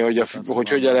látni, hogy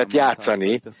hogyan lehet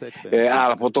játszani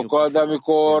állapotokkal, de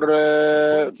amikor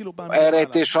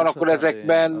elrejtés van, akkor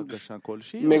ezekben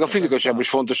még a fizikusabb is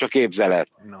fontos a képzelet.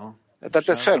 Tehát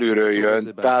ez felülről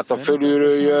jön. Tehát ha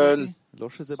felülről jön,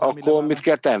 akkor mit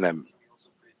kell tennem?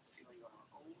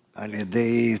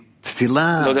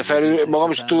 No, de felül,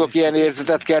 magam is tudok ilyen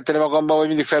érzetet kelteni magamban, hogy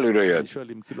mindig felülről jön.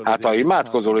 Hát ha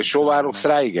imádkozol és sóvárogsz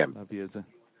rá, igen.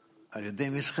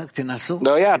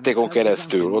 De a játékon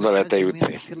keresztül oda lehet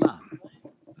jutni.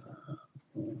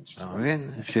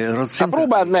 Hát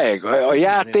próbáld meg, a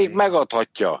játék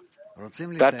megadhatja.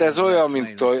 Tehát ez olyan,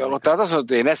 mint tehát azt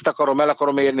mondod, én ezt akarom, el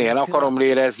akarom érni, én akarom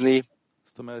érezni,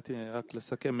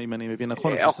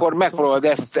 akkor megpróbáld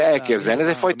ezt elképzelni. Ez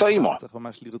egyfajta ima.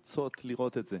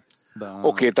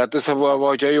 Oké, tehát összefoglalva,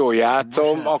 hogyha jól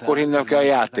játszom, akkor hinnem kell a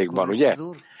játékban, ugye?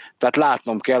 Tehát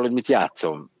látnom kell, hogy mit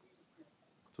játszom.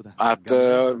 Hát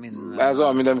ez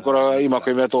olyan, mint amikor a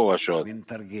imakönyvet olvasod.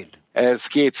 Ez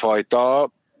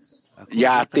kétfajta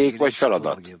játék vagy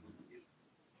feladat.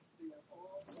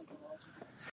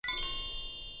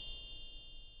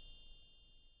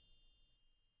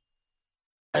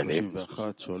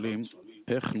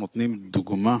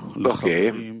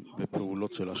 Oké.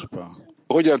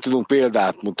 Hogyan tudunk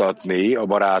példát mutatni a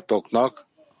barátoknak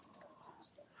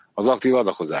az aktív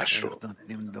adakozásról?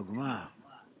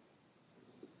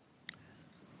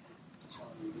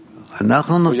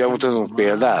 Hogyan mutatunk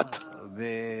példát?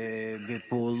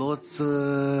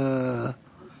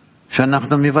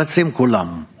 שאנחנו מבצעים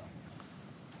כולם.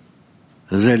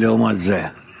 זה לעומת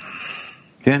זה.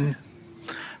 כן?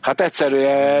 Hát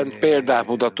egyszerűen példát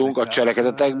mutatunk a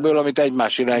cselekedetekből, amit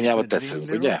egymás irányába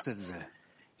teszünk, ugye?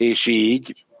 És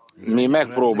így mi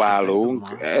megpróbálunk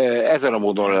ezen a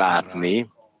módon látni,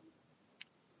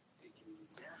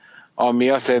 ami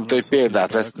azt jelenti, hogy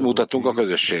példát mutatunk a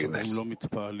közösségnek.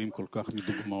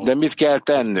 De mit kell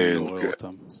tennünk,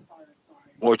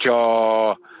 hogyha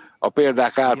a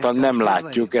példák által nem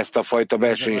látjuk ezt a fajta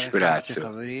belső inspirációt?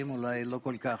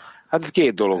 Hát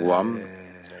két dolog van.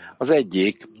 Az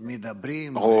egyik,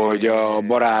 hogy a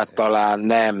barát talán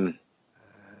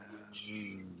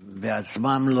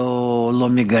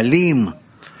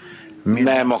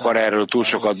nem akar erről túl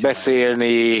sokat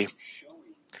beszélni,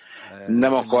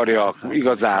 nem akarja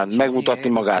igazán megmutatni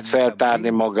magát, feltárni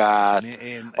magát,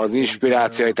 az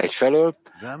inspirációit egyfelől,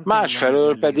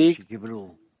 másfelől pedig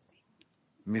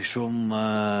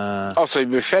az, hogy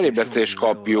mi felébresztést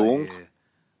kapjunk,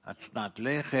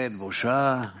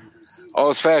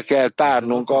 ahhoz fel kell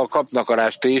tárnunk a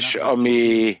kapnakarást is,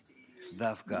 ami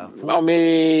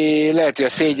lehet, hogy a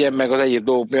szégyen meg az egyéb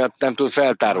dolgok miatt nem tud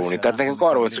feltárulni. Tehát nekünk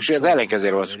arra van szükség, az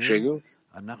ellenkezőre van szükségünk,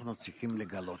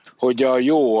 hogy a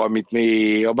jó, amit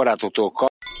mi a barátoktól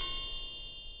kapunk,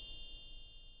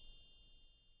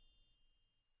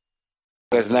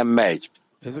 ez nem megy.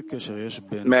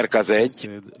 Merkaz egy.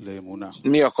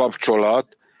 Mi a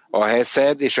kapcsolat a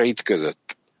heszed és a hit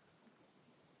között?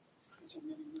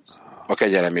 A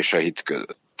kegyelem és a hit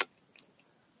között.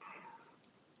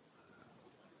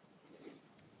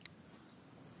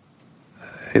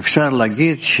 אפשר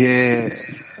להגיד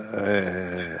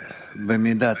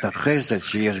שבמידת החסד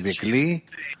שיש בכלי,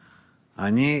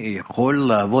 אני יכול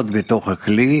לעבוד בתוך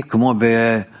הכלי כמו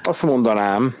azt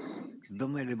mondanám,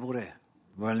 דומה לבורא,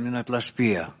 ועל מנת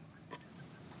להשפיע.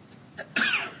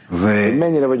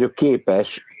 mennyire vagyok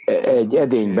képes egy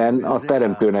edényben a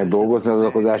teremtőnek dolgozni az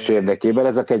adakozás érdekében,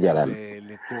 ez a kegyelem.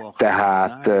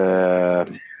 Tehát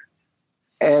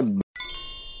ebben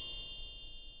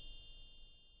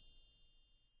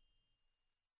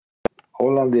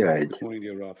Hollandia egy.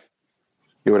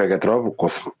 Jó reggelt,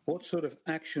 Ravukosz.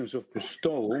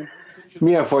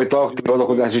 Milyen fajta aktív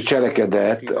adakozási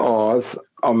cselekedet az,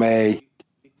 amely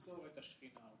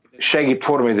segít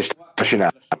formalizést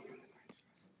csinálni?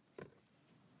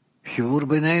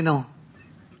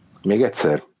 Még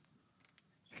egyszer.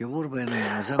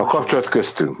 A kapcsolat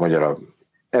köztünk, magyarul.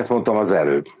 Ezt mondtam az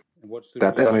előbb.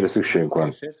 Tehát ez, amire szükségünk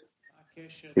van.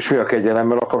 És mi a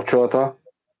kegyelemmel a kapcsolata?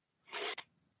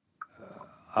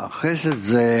 A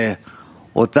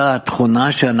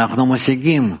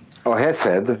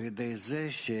heszed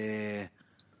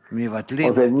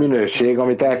az egy minőség,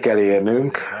 amit el kell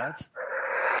érnünk,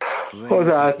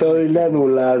 azáltal, hogy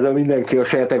lenullázza mindenki a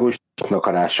saját egoistának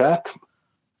akarását,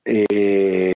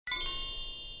 és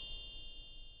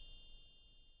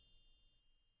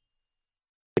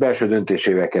belső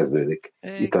döntésével kezdődik.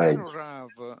 Itt a egy.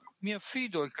 Mi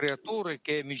affido al creatore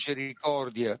che è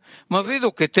misericordia, ma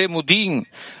vedo che temo Din.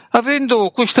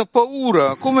 Avendo questa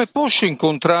paura, come posso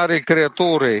incontrare il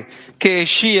creatore che è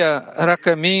Shia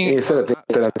Rakamin? Én szeretnék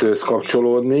teremtőhöz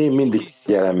kapcsolódni, mindig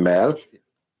jelemmel,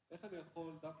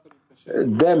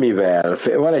 de mivel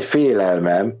van egy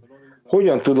félelmem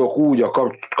hogyan tudok úgy a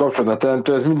kapcsolatot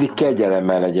teremteni, ez mindig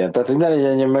kegyelemmel legyen. Tehát, hogy ne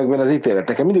legyen meg benne az ítélet.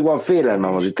 Nekem mindig van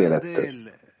félelmem az ítélettől.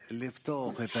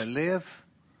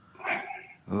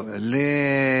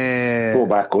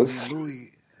 Próbálkozz.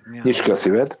 Nyisd ki a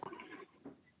szíved.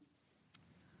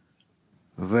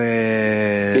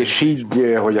 És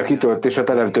higgy, hogy a kitöltés a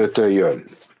teremtőtől jön.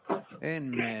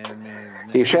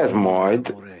 És ez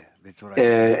majd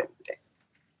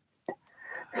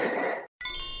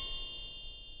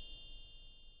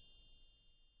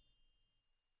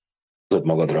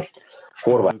magadra.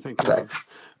 Horvátország.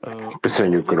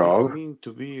 Köszönjük, Rav.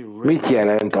 Mit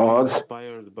jelent az,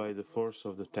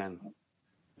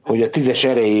 hogy a 10-es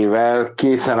erejével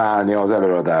készen állni az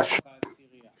előadás?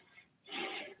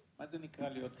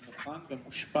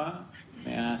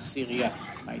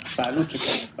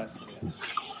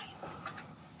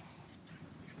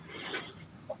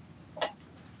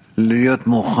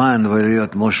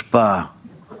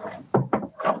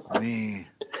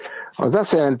 Az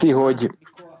azt jelenti, hogy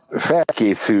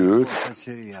felkészülsz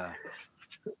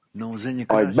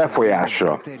a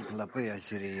befolyásra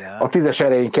a 10-es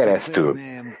erején keresztül.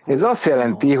 Ez azt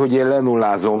jelenti, hogy én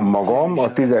lenullázom magam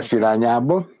a 10-es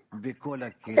irányába,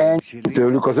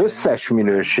 tőlük az összes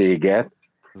minőséget,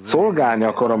 szolgálni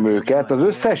akarom őket az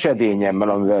összes edényemmel,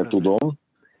 amivel tudom,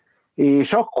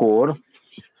 és akkor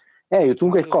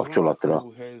eljutunk egy kapcsolatra.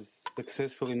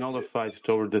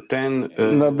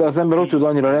 Na, de az ember ott tud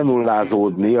annyira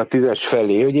lenullázódni a 10-es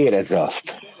felé, hogy érezze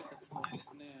azt.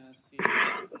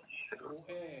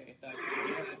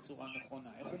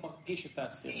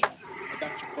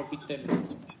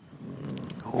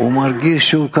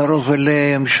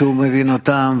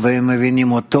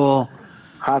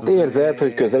 Hát érzed,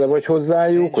 hogy közelebb vagy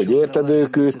hozzájuk, hogy érted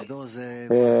őket,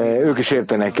 ők is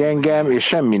értenek engem, és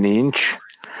semmi nincs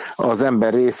az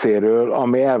ember részéről,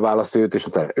 ami elválasztja őt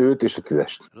és a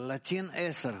 10-est.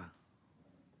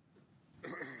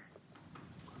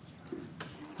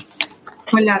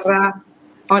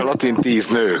 A latin 10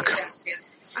 nők.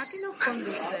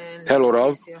 Hello,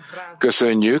 Rav,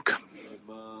 köszönjük.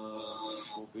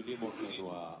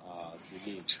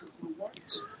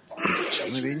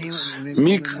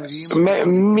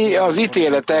 Mi az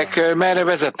ítéletek merre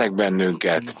vezetnek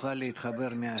bennünket?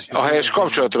 A helyes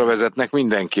kapcsolatra vezetnek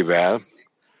mindenkivel,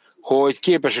 hogy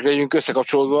képesek legyünk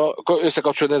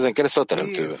összekapcsolódni ezen keresztül a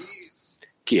teremtővel.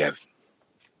 Kiev.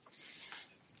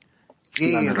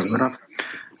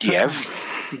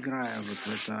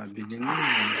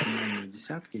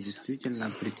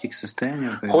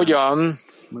 Hogyan,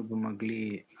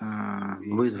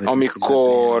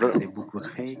 amikor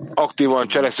aktívan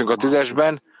cselekszünk a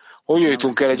 10-esben, hogy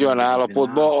jutunk el egy olyan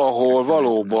állapotba, ahol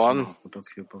valóban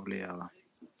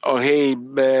a helyi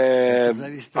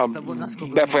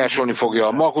befolyásolni fogja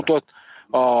a Malkutot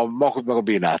meg a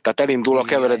Binát. Tehát elindul a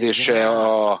keveredése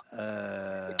a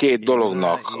két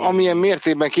dolognak. Amilyen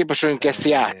mértékben képes vagyunk ezt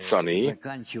játszani,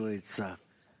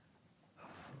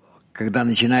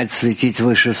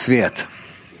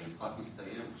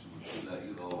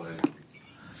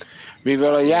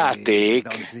 mivel a játék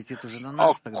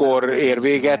akkor ér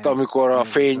véget, amikor a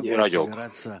fény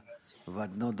ragyog.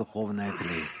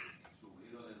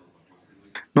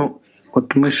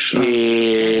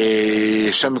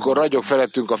 És amikor ragyog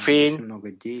felettünk a fény,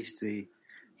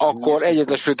 akkor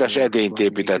egyetlen főtárs edényt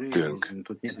építettünk.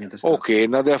 Oké,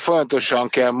 na de folyamatosan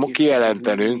kell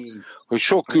kijelentenünk, hogy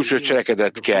sok külső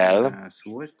cselekedet kell,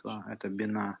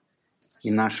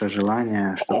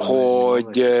 hogy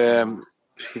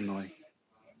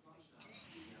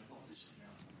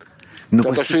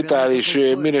tehát a spirituális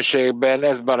minőségben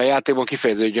ezben a játékban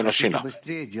kifejeződjön a sina.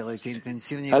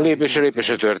 Hát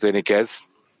lépésre történik ez.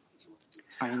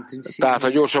 Tehát, ha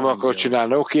gyorsabban akarod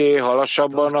csinálni, oké, ha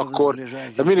lassabban, akkor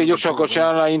de mindig gyorsabban akarod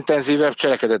csinálni, intenzívebb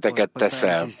cselekedeteket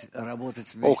teszel.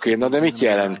 Oké, na de mit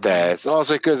jelent ez? Az,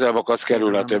 hogy közelebb akarsz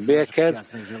kerülni a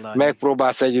többiekhez,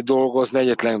 megpróbálsz együtt dolgozni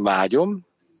egyetlen vágyon,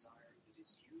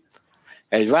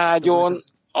 egy vágyon,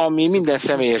 ami minden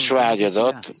személyes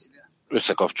vágyadat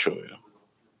összekapcsolja.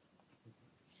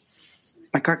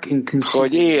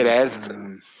 Hogy érezd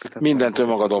mindent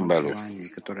önmagadon belül.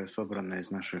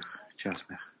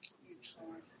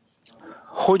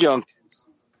 Hogyan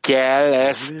kell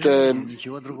ezt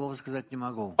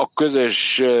a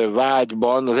közös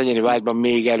vágyban, az egyéni vágyban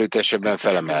még erőteljesebben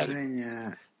felemelni?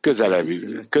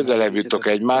 Közelebb jutok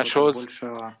egymáshoz,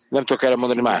 nem tudok erre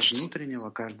mondani mást.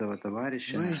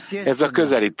 Ez a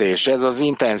közelítés, ez az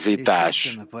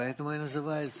intenzitás,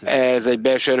 ez egy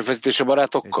belső erőfeszítés a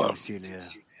barátokkal?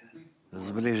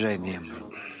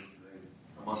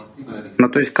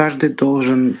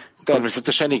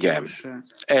 Természetesen igen.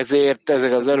 Ezért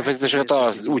ezek az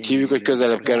erőfeszítéseket úgy hívjuk, hogy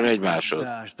közelebb kerül egymáshoz.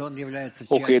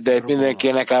 Oké, de itt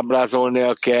mindenkinek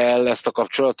ábrázolnia kell ezt a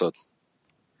kapcsolatot?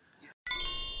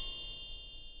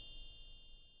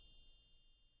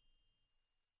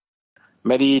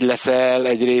 Mert így leszel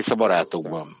egy rész a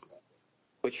barátokban.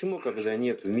 Почему, когда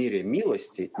нет в мире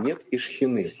милости, нет и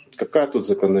шхины? Какая тут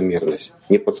закономерность?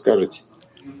 Не подскажете?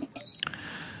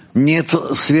 Нет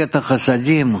света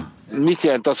хасадим. Mit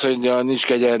jelent az, hogy nincs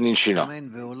kegyelem, nincs sina?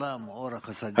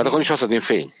 Hát akkor nincs haszadin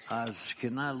fény.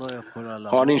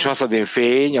 Ha nincs haszadin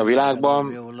fény a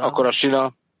világban, akkor a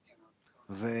sina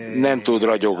nem tud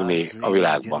ragyogni a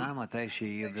világban.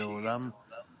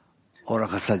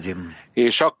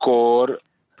 És akkor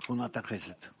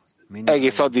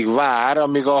egész addig vár,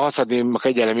 amíg a haszadim, a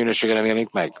kegyelem minősége nem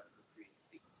jelenik meg.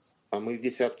 А мы в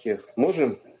десятке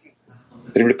можем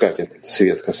привлекать этот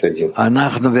свет хасадим? A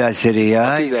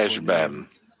tízesben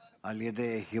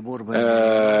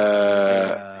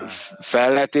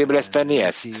fel lehet ébreszteni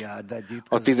ezt?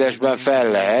 A tízesben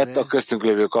fel lehet a köztünk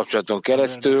lévő kapcsolaton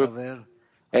keresztül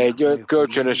egy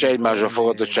kölcsönös egymásra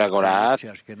fogadottságon át,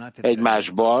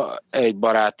 egymásba, egy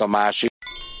barát a másik.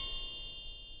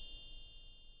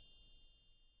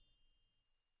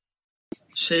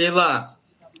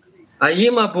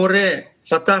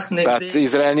 Tehát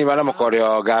Izrael nyilván nem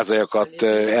akarja a gázaiakat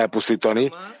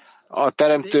elpusztítani. A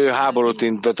teremtő háborút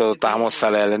indított a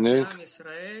Hamosszal ellenünk,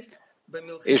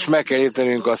 és meg kell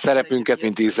értenünk a szerepünket,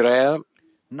 mint Izrael.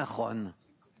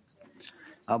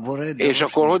 És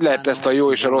akkor hogy lehet ezt a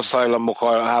jó és a rossz hajlamok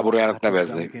háborújának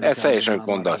nevezni? Ez teljesen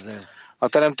mondasz. A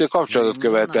teremtő kapcsolatot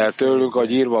követel tőlünk,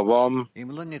 ahogy írva van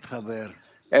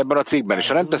ebben a cikkben. És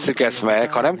ha nem teszik ezt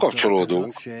meg, ha nem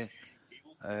kapcsolódunk,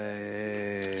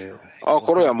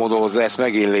 akkor olyan módon hozza ezt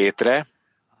megint létre,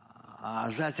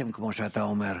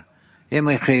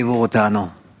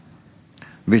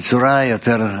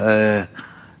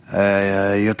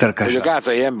 hogy a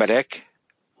gázai emberek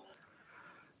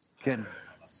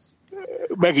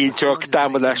megint csak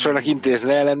támadásra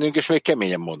intézni ellenünk, és még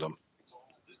keményen módon.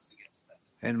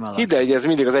 Hidd el, hogy ez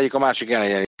mindig az egyik a másik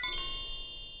ellen.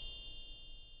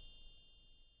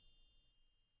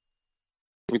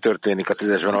 Mi történik a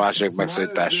tízesben a másik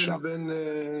megszólítással?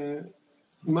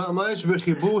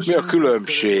 Mi a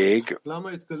különbség,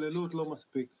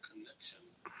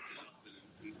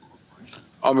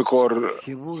 amikor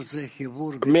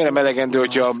miért nem elegendő,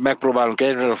 hogyha megpróbálunk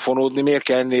egyre fonódni, miért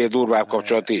kell ennél durvább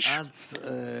kapcsolat is?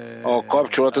 A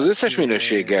kapcsolat az összes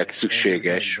minőséggel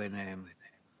szükséges.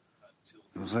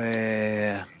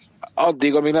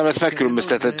 Addig, amíg nem lesz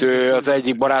megkülönböztethető az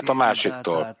egyik barát a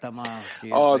másiktól.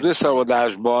 Az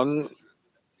összeolvadásban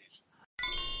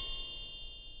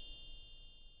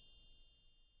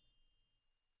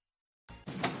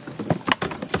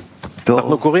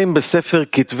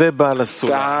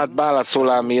tehát Bál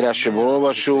HaSulam írásából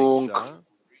olvasunk,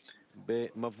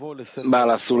 Bál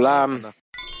HaSulam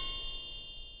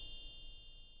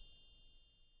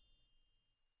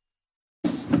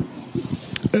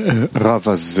רב,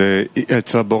 אז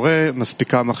אצל הבורא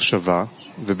מספיקה מחשבה,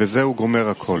 ובזה הוא גומר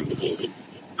הכל.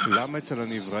 למה אצל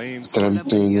הנבראים...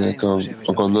 Teremtőnek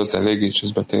a gondolat elég, és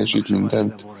ez beteljesít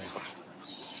mindent.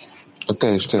 A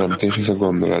teljes teremtés, ez a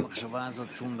gondolat.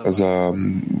 Ez a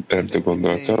teremtő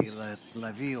gondolata.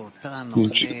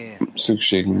 Nincs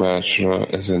szükség másra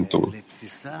ezen túl.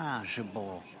 És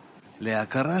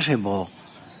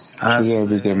ez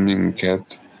elvigyen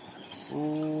minket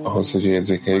ahhoz, hogy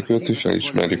érzékeljük őt, és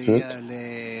felismerjük őt,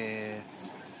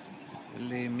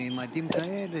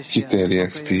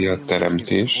 kiterjeszti a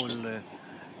teremtést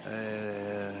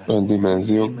olyan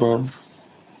dimenziókban,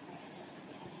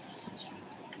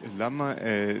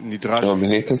 ami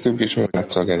létezünk, és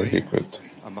látszag elérjük őt.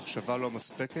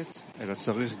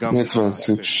 Miért van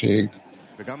szükség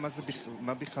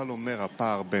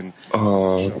a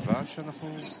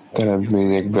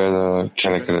teremtményekben a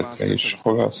cselekedetre is?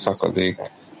 Hol a szakadék?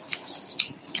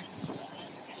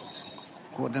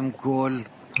 A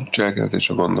cselekedet és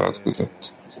a gondolat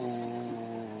között.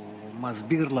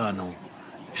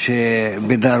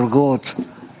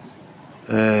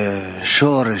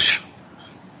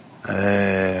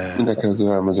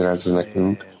 Mindenkező elmagyarázza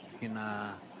nekünk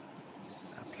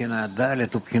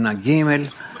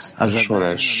a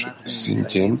sorás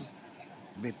szintjén,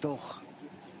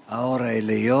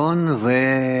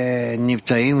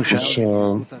 és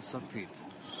a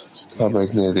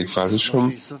harmadik, negyedik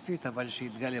fázison,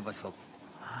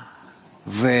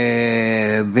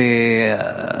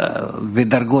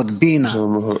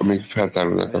 amíg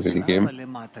feltárulnak a végén,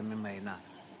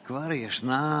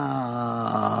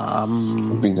 a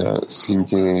bina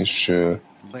szintjén és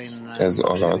ez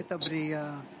alatt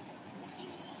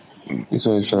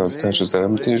bizony felosztás a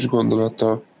teremtés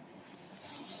gondolata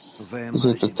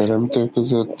között, a teremtő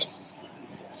között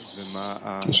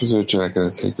és az ő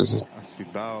cselekedetei között.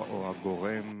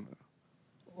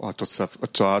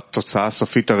 התוצאה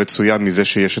הסופית הרצויה מזה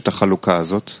שיש את החלוקה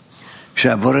הזאת?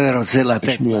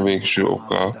 És mi a végső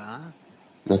oka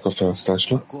ennek a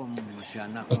felosztásnak?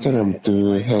 A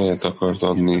teremtő helyet akart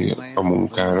adni a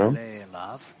munkára,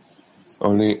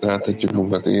 ahol láthatjuk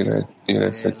magunkat,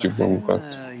 érezhetjük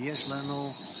magunkat,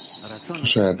 a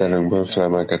saját erőnkből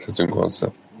felemelkedhetünk hozzá.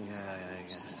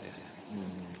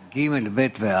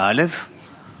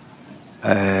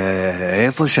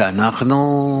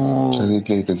 Ez itt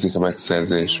létezik a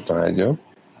megszerzés vágya,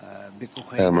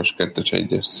 elmos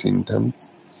 2-1-es szinten.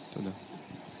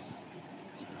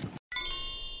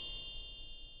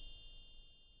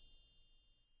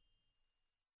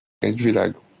 Egy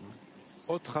világ.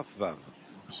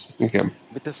 Igen.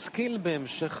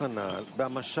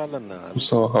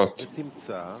 26.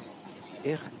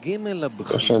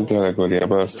 A fenti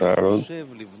allegóriában azt találod,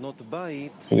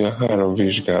 hogy a 3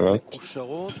 vizsgálat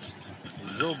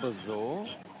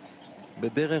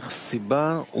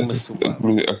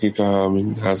akik a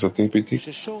házat építik,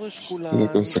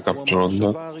 ezek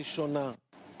összekapcsolódnak.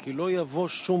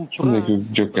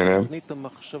 Mindegyik gyökere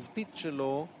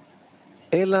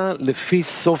אלא לפי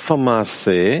סוף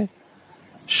המעשה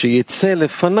שיצא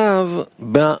לפניו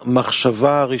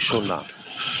במחשבה הראשונה.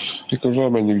 Mikor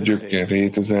valamennyi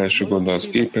gyökerét az első gondolat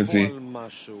képezi,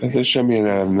 ezzel semmilyen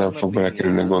elem nem fog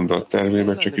belekerülni a gondolat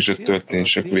tervébe, csak is a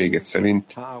történések vége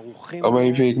szerint,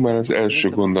 amely vég már az első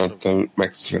gondolattal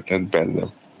megszületett bennem.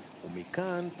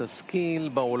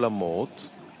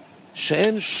 És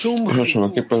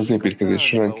hasonlóképpen az építkezés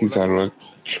során kizárólag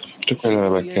csak olyan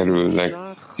elemek kerülnek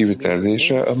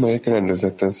kivitelezésre, amelyek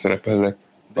rendezetten szerepelnek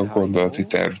a gondolati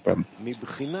tervben.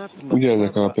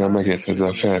 Ugyanennek alapján megérthető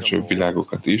a felsőbb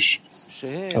világokat is,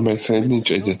 amely szerint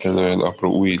nincs egyetlen olyan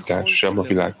apró újítás sem a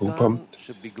világokban,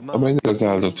 amely az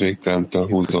áldott végtelentől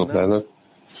húzódnának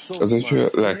az ő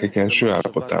lelkek első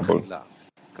állapotából,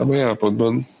 amely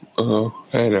állapotban a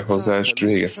helyrehozás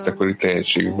végeztekori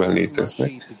teljességükben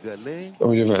léteznek.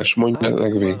 Ahogy a vers mondja,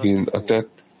 legvégén a tett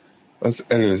az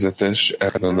előzetes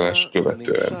elgondolást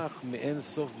követően.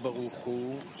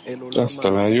 Azt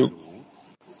találjuk,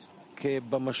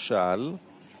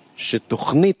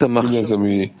 hogy az,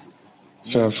 ami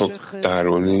fel fog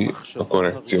tárulni a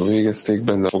korrekció végezték,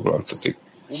 benne foglaltatik,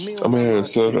 amely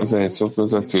először az Ein Sof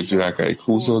az acélt világáig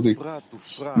húzódik,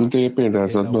 mint ahogy a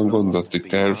példázatban gondolati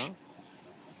terv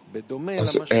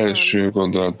az első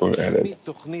gondolatból ered.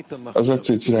 Az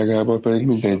acélt világából pedig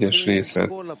minden egyes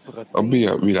részlet a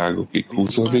bia világokig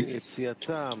húzódik,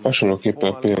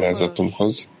 hasonlóképpen a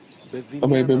példázatunkhoz,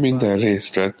 amelyben minden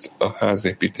részlet a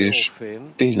házépítés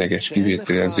tényleges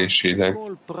kivételezésének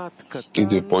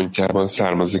időpontjában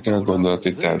származik el a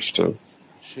gondolati tervtől.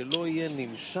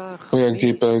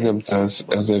 Olyanképpen, hogy nem találsz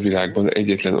ez a világban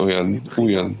egyetlen olyan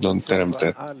újonnan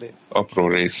teremtett apró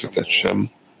részletet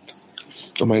sem,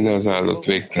 amely ne az áldott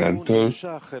végtelentől,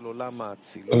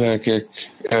 a lelkek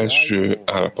első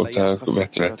állapotának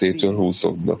vetületétől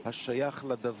húzódna.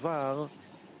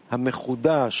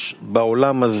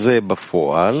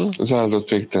 Az áldott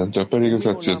végtelentől pedig az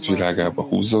acélt világába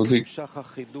húzódik,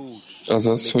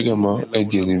 azaz, hogy a ma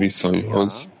egyéni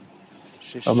viszonyhoz,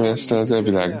 amely aztán az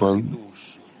világban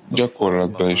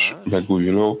gyakorlatban is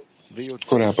megújuló,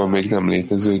 korábban még nem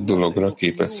létező dologra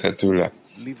képezhető le.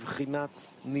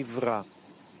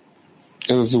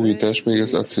 Ez az újítás még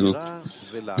az Acilut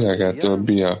világától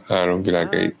Bia 3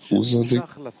 világáig húzódik,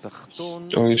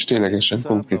 ahol is ténylegesen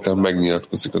konkrétan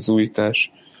megnyilatkozik az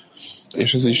újítás,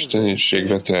 és az istenesség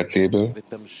vetületéből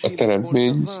a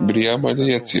teremtmény Bria majd a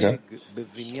Jecira,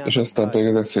 és aztán pedig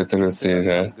az eszélt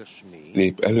előttére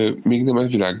lép elő, míg nem a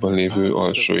világban lévő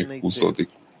alsóig húzódik.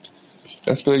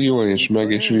 Ez pedig jól érts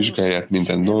meg, és vizsgálják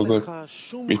minden dolgot,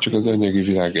 még csak az anyagi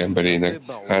világ emberének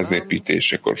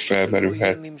házépítésekor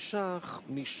felmerülhet,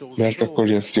 mert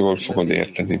akkor ezt jól fogod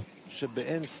érteni.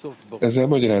 Ezzel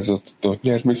magyarázatot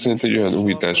nyert, miszerint egy olyan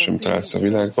újítás sem találsz a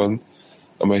világban,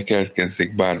 amely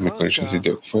keletkezik bármikor is az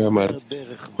idők folyamán,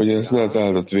 hogy ez ne az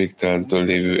áldott végtelentől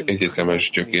lévő egyetemes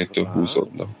gyökértől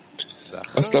húzódna.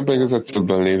 Aztán pedig az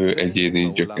acélban lévő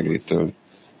egyéni gyökerétől,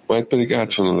 majd pedig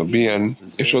átvonul a Bián,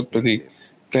 és ott pedig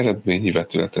teremtményi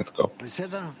vetületet kap.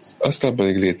 Aztán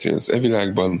pedig létrejön az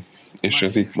világban, és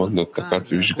az itt mondottakat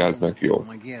vizsgáld meg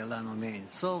jól.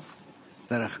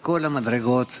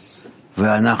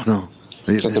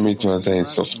 Tehát amit van az Ein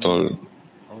Softól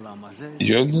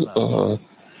jön az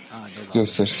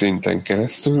összes szinten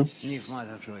keresztül,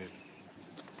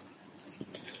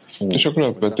 És akkor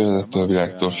alapvetően ettől a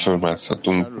világtól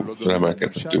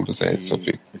felemelkedhetünk az egy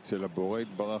szofig.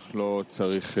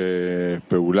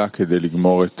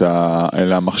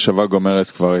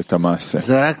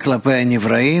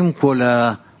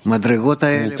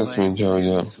 Itt azt mondja,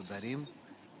 hogy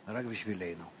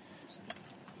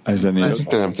ez a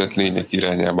teremtett lények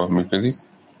irányában működik.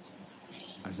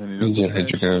 Így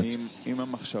érhetjük el.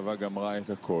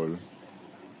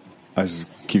 אז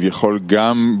כביכול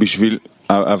גם בשביל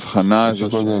ההבחנה הזו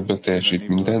teljesít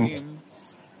mindent.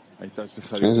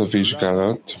 Ez a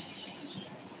vizsgálat,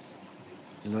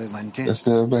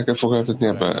 ezt be kell fogaltatni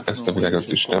ebbe, ezt a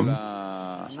világot is, nem?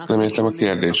 Nem értem a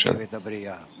kérdéset.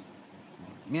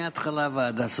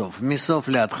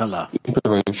 Be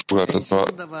vagyunk fogaltatva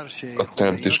a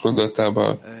teremtés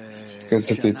gondolatába,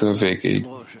 kezdetétől végéig.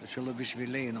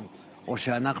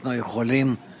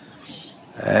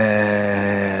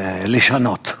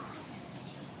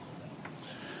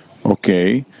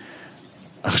 אוקיי,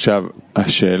 עכשיו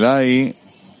השאלה היא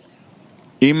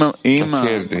אם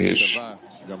המחשבה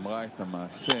גמרה את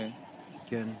המעשה,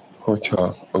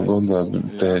 hogyha a gondolat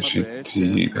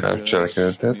teljesíti a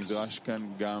cselekedetet, נדרש כאן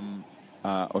גם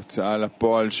ההוצאה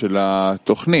לפועל של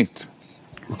התוכנית.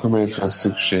 akkor miért van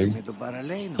szükség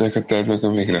ennek a tervnek a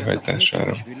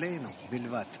végrehajtására?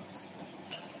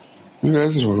 Mivel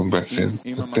ez rólunk beszél,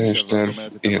 a teljes terv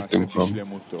értünk van.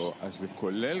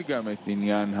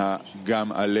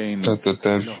 Tehát a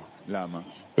terv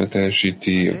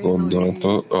beteljesíti a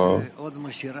gondolatot, a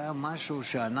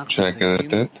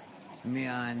cselekedetet,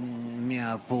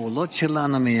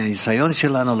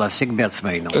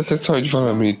 tehát ez hagy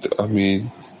valamit, ami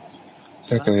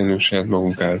el kell élnünk saját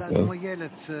magunk által.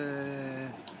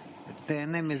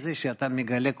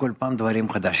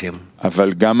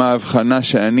 אבל גם ההבחנה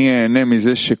שאני אהנה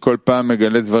מזה שכל פעם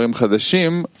מגלה דברים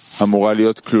חדשים אמורה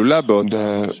להיות כלולה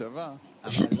באותה מחשבה.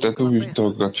 Tehát új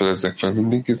dolgokat fedeznek fel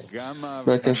mindig,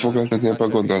 meg kell foglaltatni ebben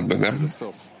a gondolatban, nem?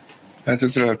 Hát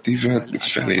ez relatíve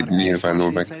feléd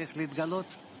nyilvánul meg.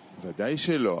 ודאי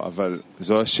שלא, אבל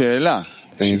זו השאלה.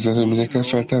 Ezzel minek kell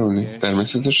feltárulni?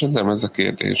 Természetesen nem ez a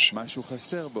kérdés.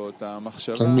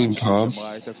 Tehát mintha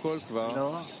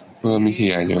valami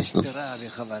hiányozna.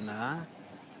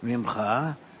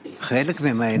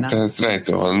 Tehát ez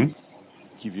rejtő van,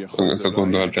 ez a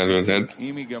gondolat előzed.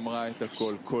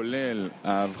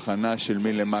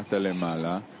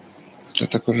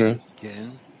 Tehát akkor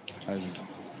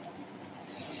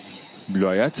לא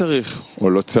היה צריך, או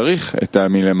לא צריך את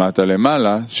מלמטה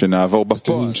למעלה, שנעבור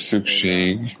בפועל.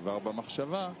 כבר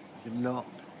במחשבה.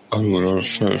 Alulról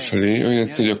fölfelé, hogy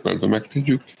ezt a gyakorlatban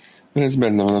megtegyük, mert ez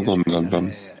benne van a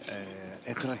gondolatban.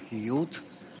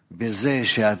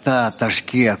 Tehát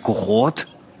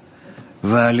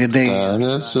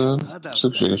ez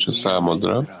szükséges a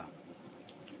számodra.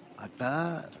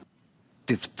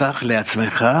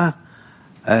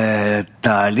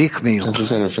 Tehát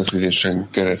az erőfeszítésen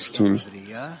keresztül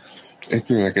egy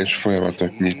különleges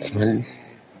folyamatot nyitsz meg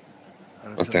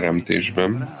a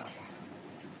teremtésben,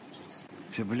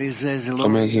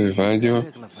 ami az ő vágya,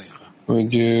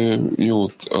 hogy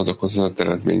jót adakozzon a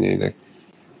eredményeinek.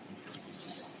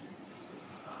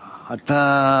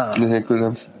 Nélkül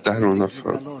nem tárulna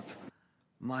fel.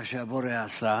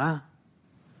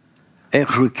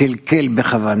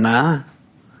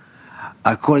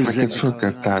 Neked fel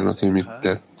kell tárnod, hogy mit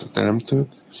tett a teremtő,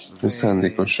 hogy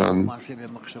szándékosan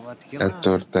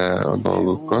eltörte a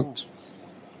dolgokat.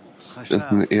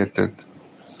 Ezt érted?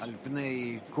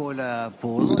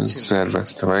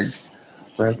 Szervezte meg,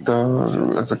 mert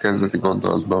ez a kezdeti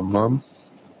gondolatban van.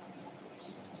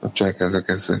 A cselekedet a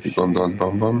kezdeti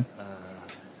gondolatban van.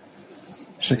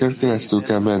 És neked keresztül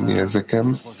kell menni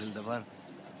ezeken.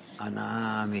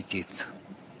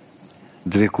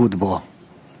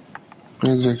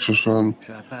 Ez végsősorban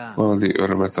valami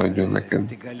örömet adjon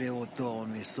neked.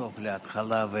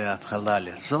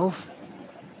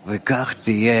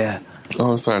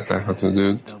 Ahol feltárhatod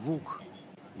őt,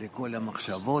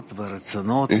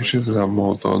 és ezzel a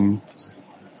módon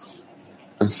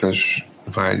összes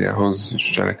vágyához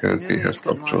és cselekedetéhez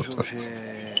kapcsolódhatsz.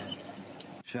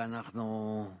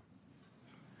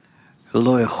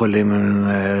 לא יכולים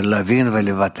להבין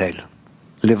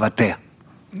ולבטא.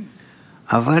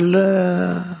 אבל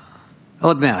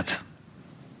עוד מעט.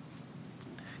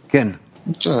 כן.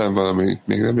 Talán valamit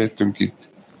még nem értünk itt,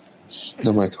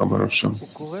 de majd hamarosan. הוא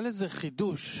קורא לזה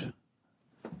חידוש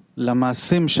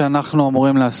למעשים שאנחנו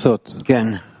אמורים לעשות. כן.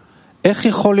 איך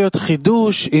יכול להיות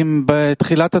חידוש אם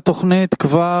בתחילת התוכנית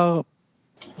כבר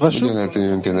רשום? Ugyan lehet, hogy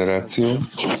olyan generáció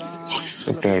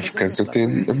a terv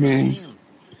kezdetén, ami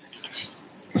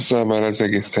számára az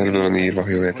egész tervről van írva, ha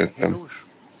jól értettem.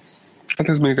 Hát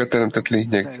ez még a teremtett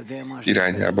lényeg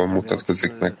irányában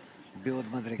mutatkozik meg.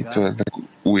 Itt vannak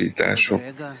újítások.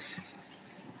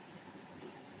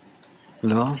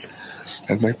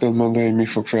 Hát meg tudod mondani, hogy mi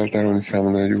fog feltárolni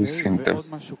számomra egy új szinten.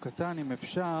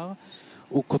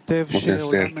 Most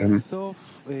ezt értem.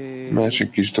 Másik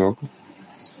kis dolog.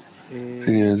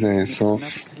 Figyelj, az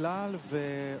Einszof.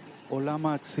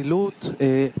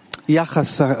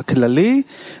 יחס הכללי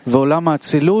ועולם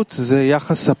האצילות זה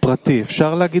יחס הפרטי.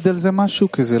 אפשר להגיד על זה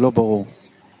משהו? כי זה לא ברור.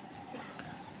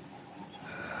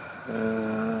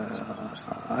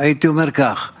 הייתי אומר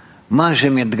כך, מה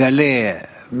שמתגלה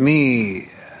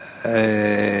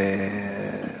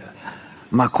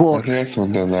ממקור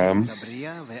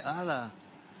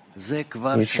זה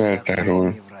כבר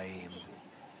feltárul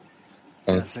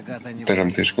a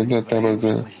teremtés gondolatában,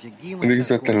 pedig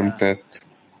ez a teremtett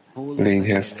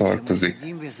lényhez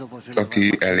tartozik,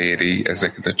 aki eléri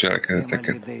ezeket a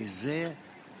cselekedeteket.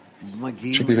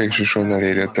 És aki végsősorban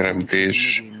eléri a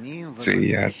teremtés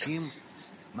célját,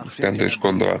 a teremtés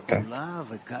gondolatát.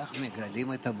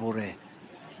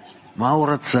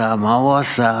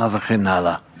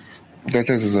 De hát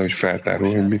ez az, hogy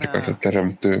feltárul, hogy mit akart a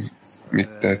teremtő, mit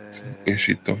tett, és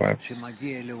így tovább.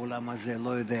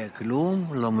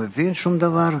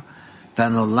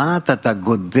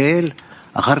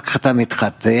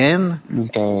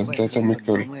 Tehát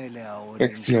amikor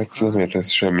megszületsz, nem értesz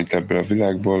semmit ebből a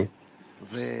világból,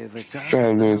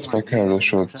 felnősz,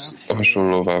 megházasodsz,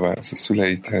 hasonlóvá válsz a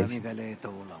szüleidhez.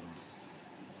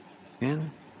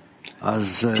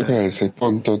 Csak eljössz egy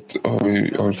pontot,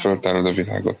 ahol feltárod a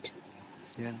világot.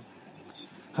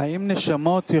 האם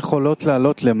נשמות יכולות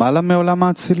לעלות למעלה מעולם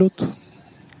האצילות?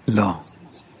 לא.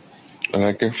 A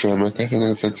lelkek felmelkedhetnek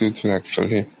az acilt világ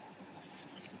felé?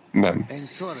 Nem.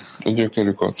 A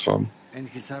gyökerük ott van.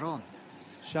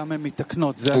 שם הן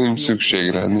מתקנות, זה nincs szükség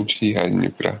rá, nincs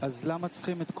hiányuk rá. אז למה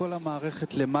צריכים את כל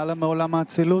המערכת למעלה מעולם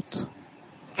האצילות?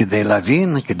 כדי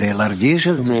להבין, כדי להרגיש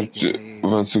את זה. Miért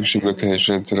van szükség a teljes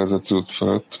rendszer az acilt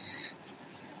felett?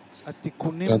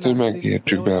 Tehát, hogy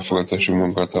megértsük, belfogadhassuk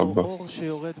magunkat abba.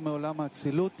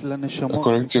 A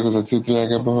korrekciók az acilt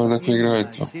világában vannak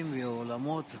végrehajtva.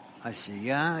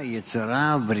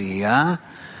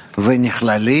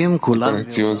 A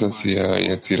korrekció az Asziya,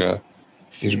 Yetzira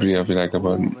és Bria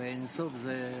világában.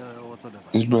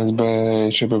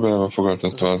 És ebbe bele van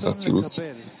fogadható az acilut.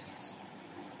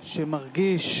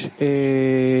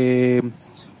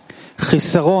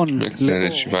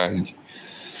 Megszerzési vágy,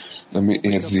 ami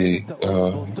érzi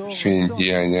a fény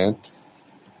hiányát,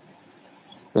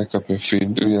 megkapja a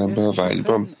fényt ugyanebben a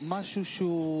vágyban.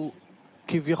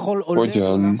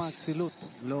 Hogyan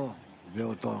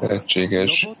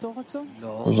lehetséges,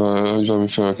 hogy valami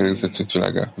felmelkedik az acilt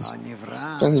világához.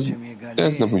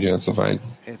 Ez nem ugyanaz a vágy.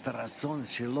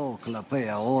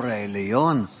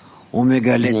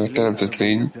 Mivel a teremtett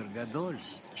lény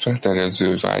feltárja az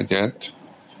ő vágyát,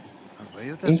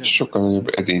 egy sokkal nagyobb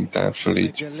edényt tár fel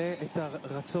így.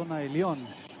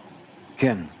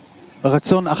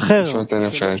 Feltárja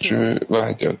a felső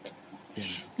vágyat.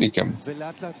 Igen.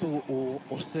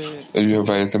 Egy olyan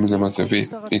vágyat, ami nem az övé.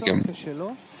 Igen.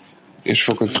 És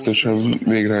fokozatosan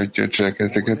végrehajtja a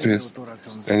cselekedeteket, hogy ezt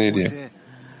elérje.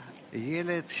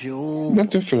 De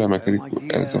több felemelkedik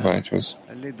ez a vágyhoz.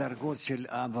 De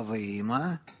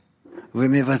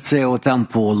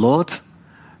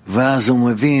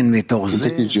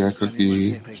a kisgyerek,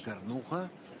 aki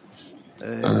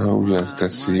ugyanazt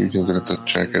teszi, ugyanazokat a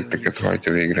cselekedeteket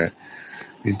hajtja végre,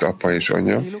 mint apa és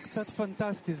anya,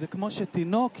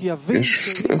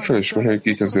 és felismeri, hogy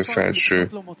kik az ő felső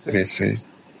részei.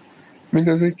 Mint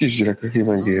az egy kisgyerek, aki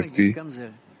megérti.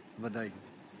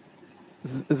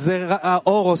 זה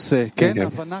האור עושה, כן?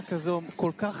 הבנה כזו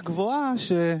כל כך גבוהה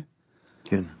ש...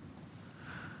 כן.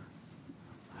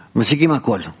 משיגים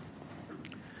הכל.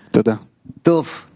 תודה. טוב,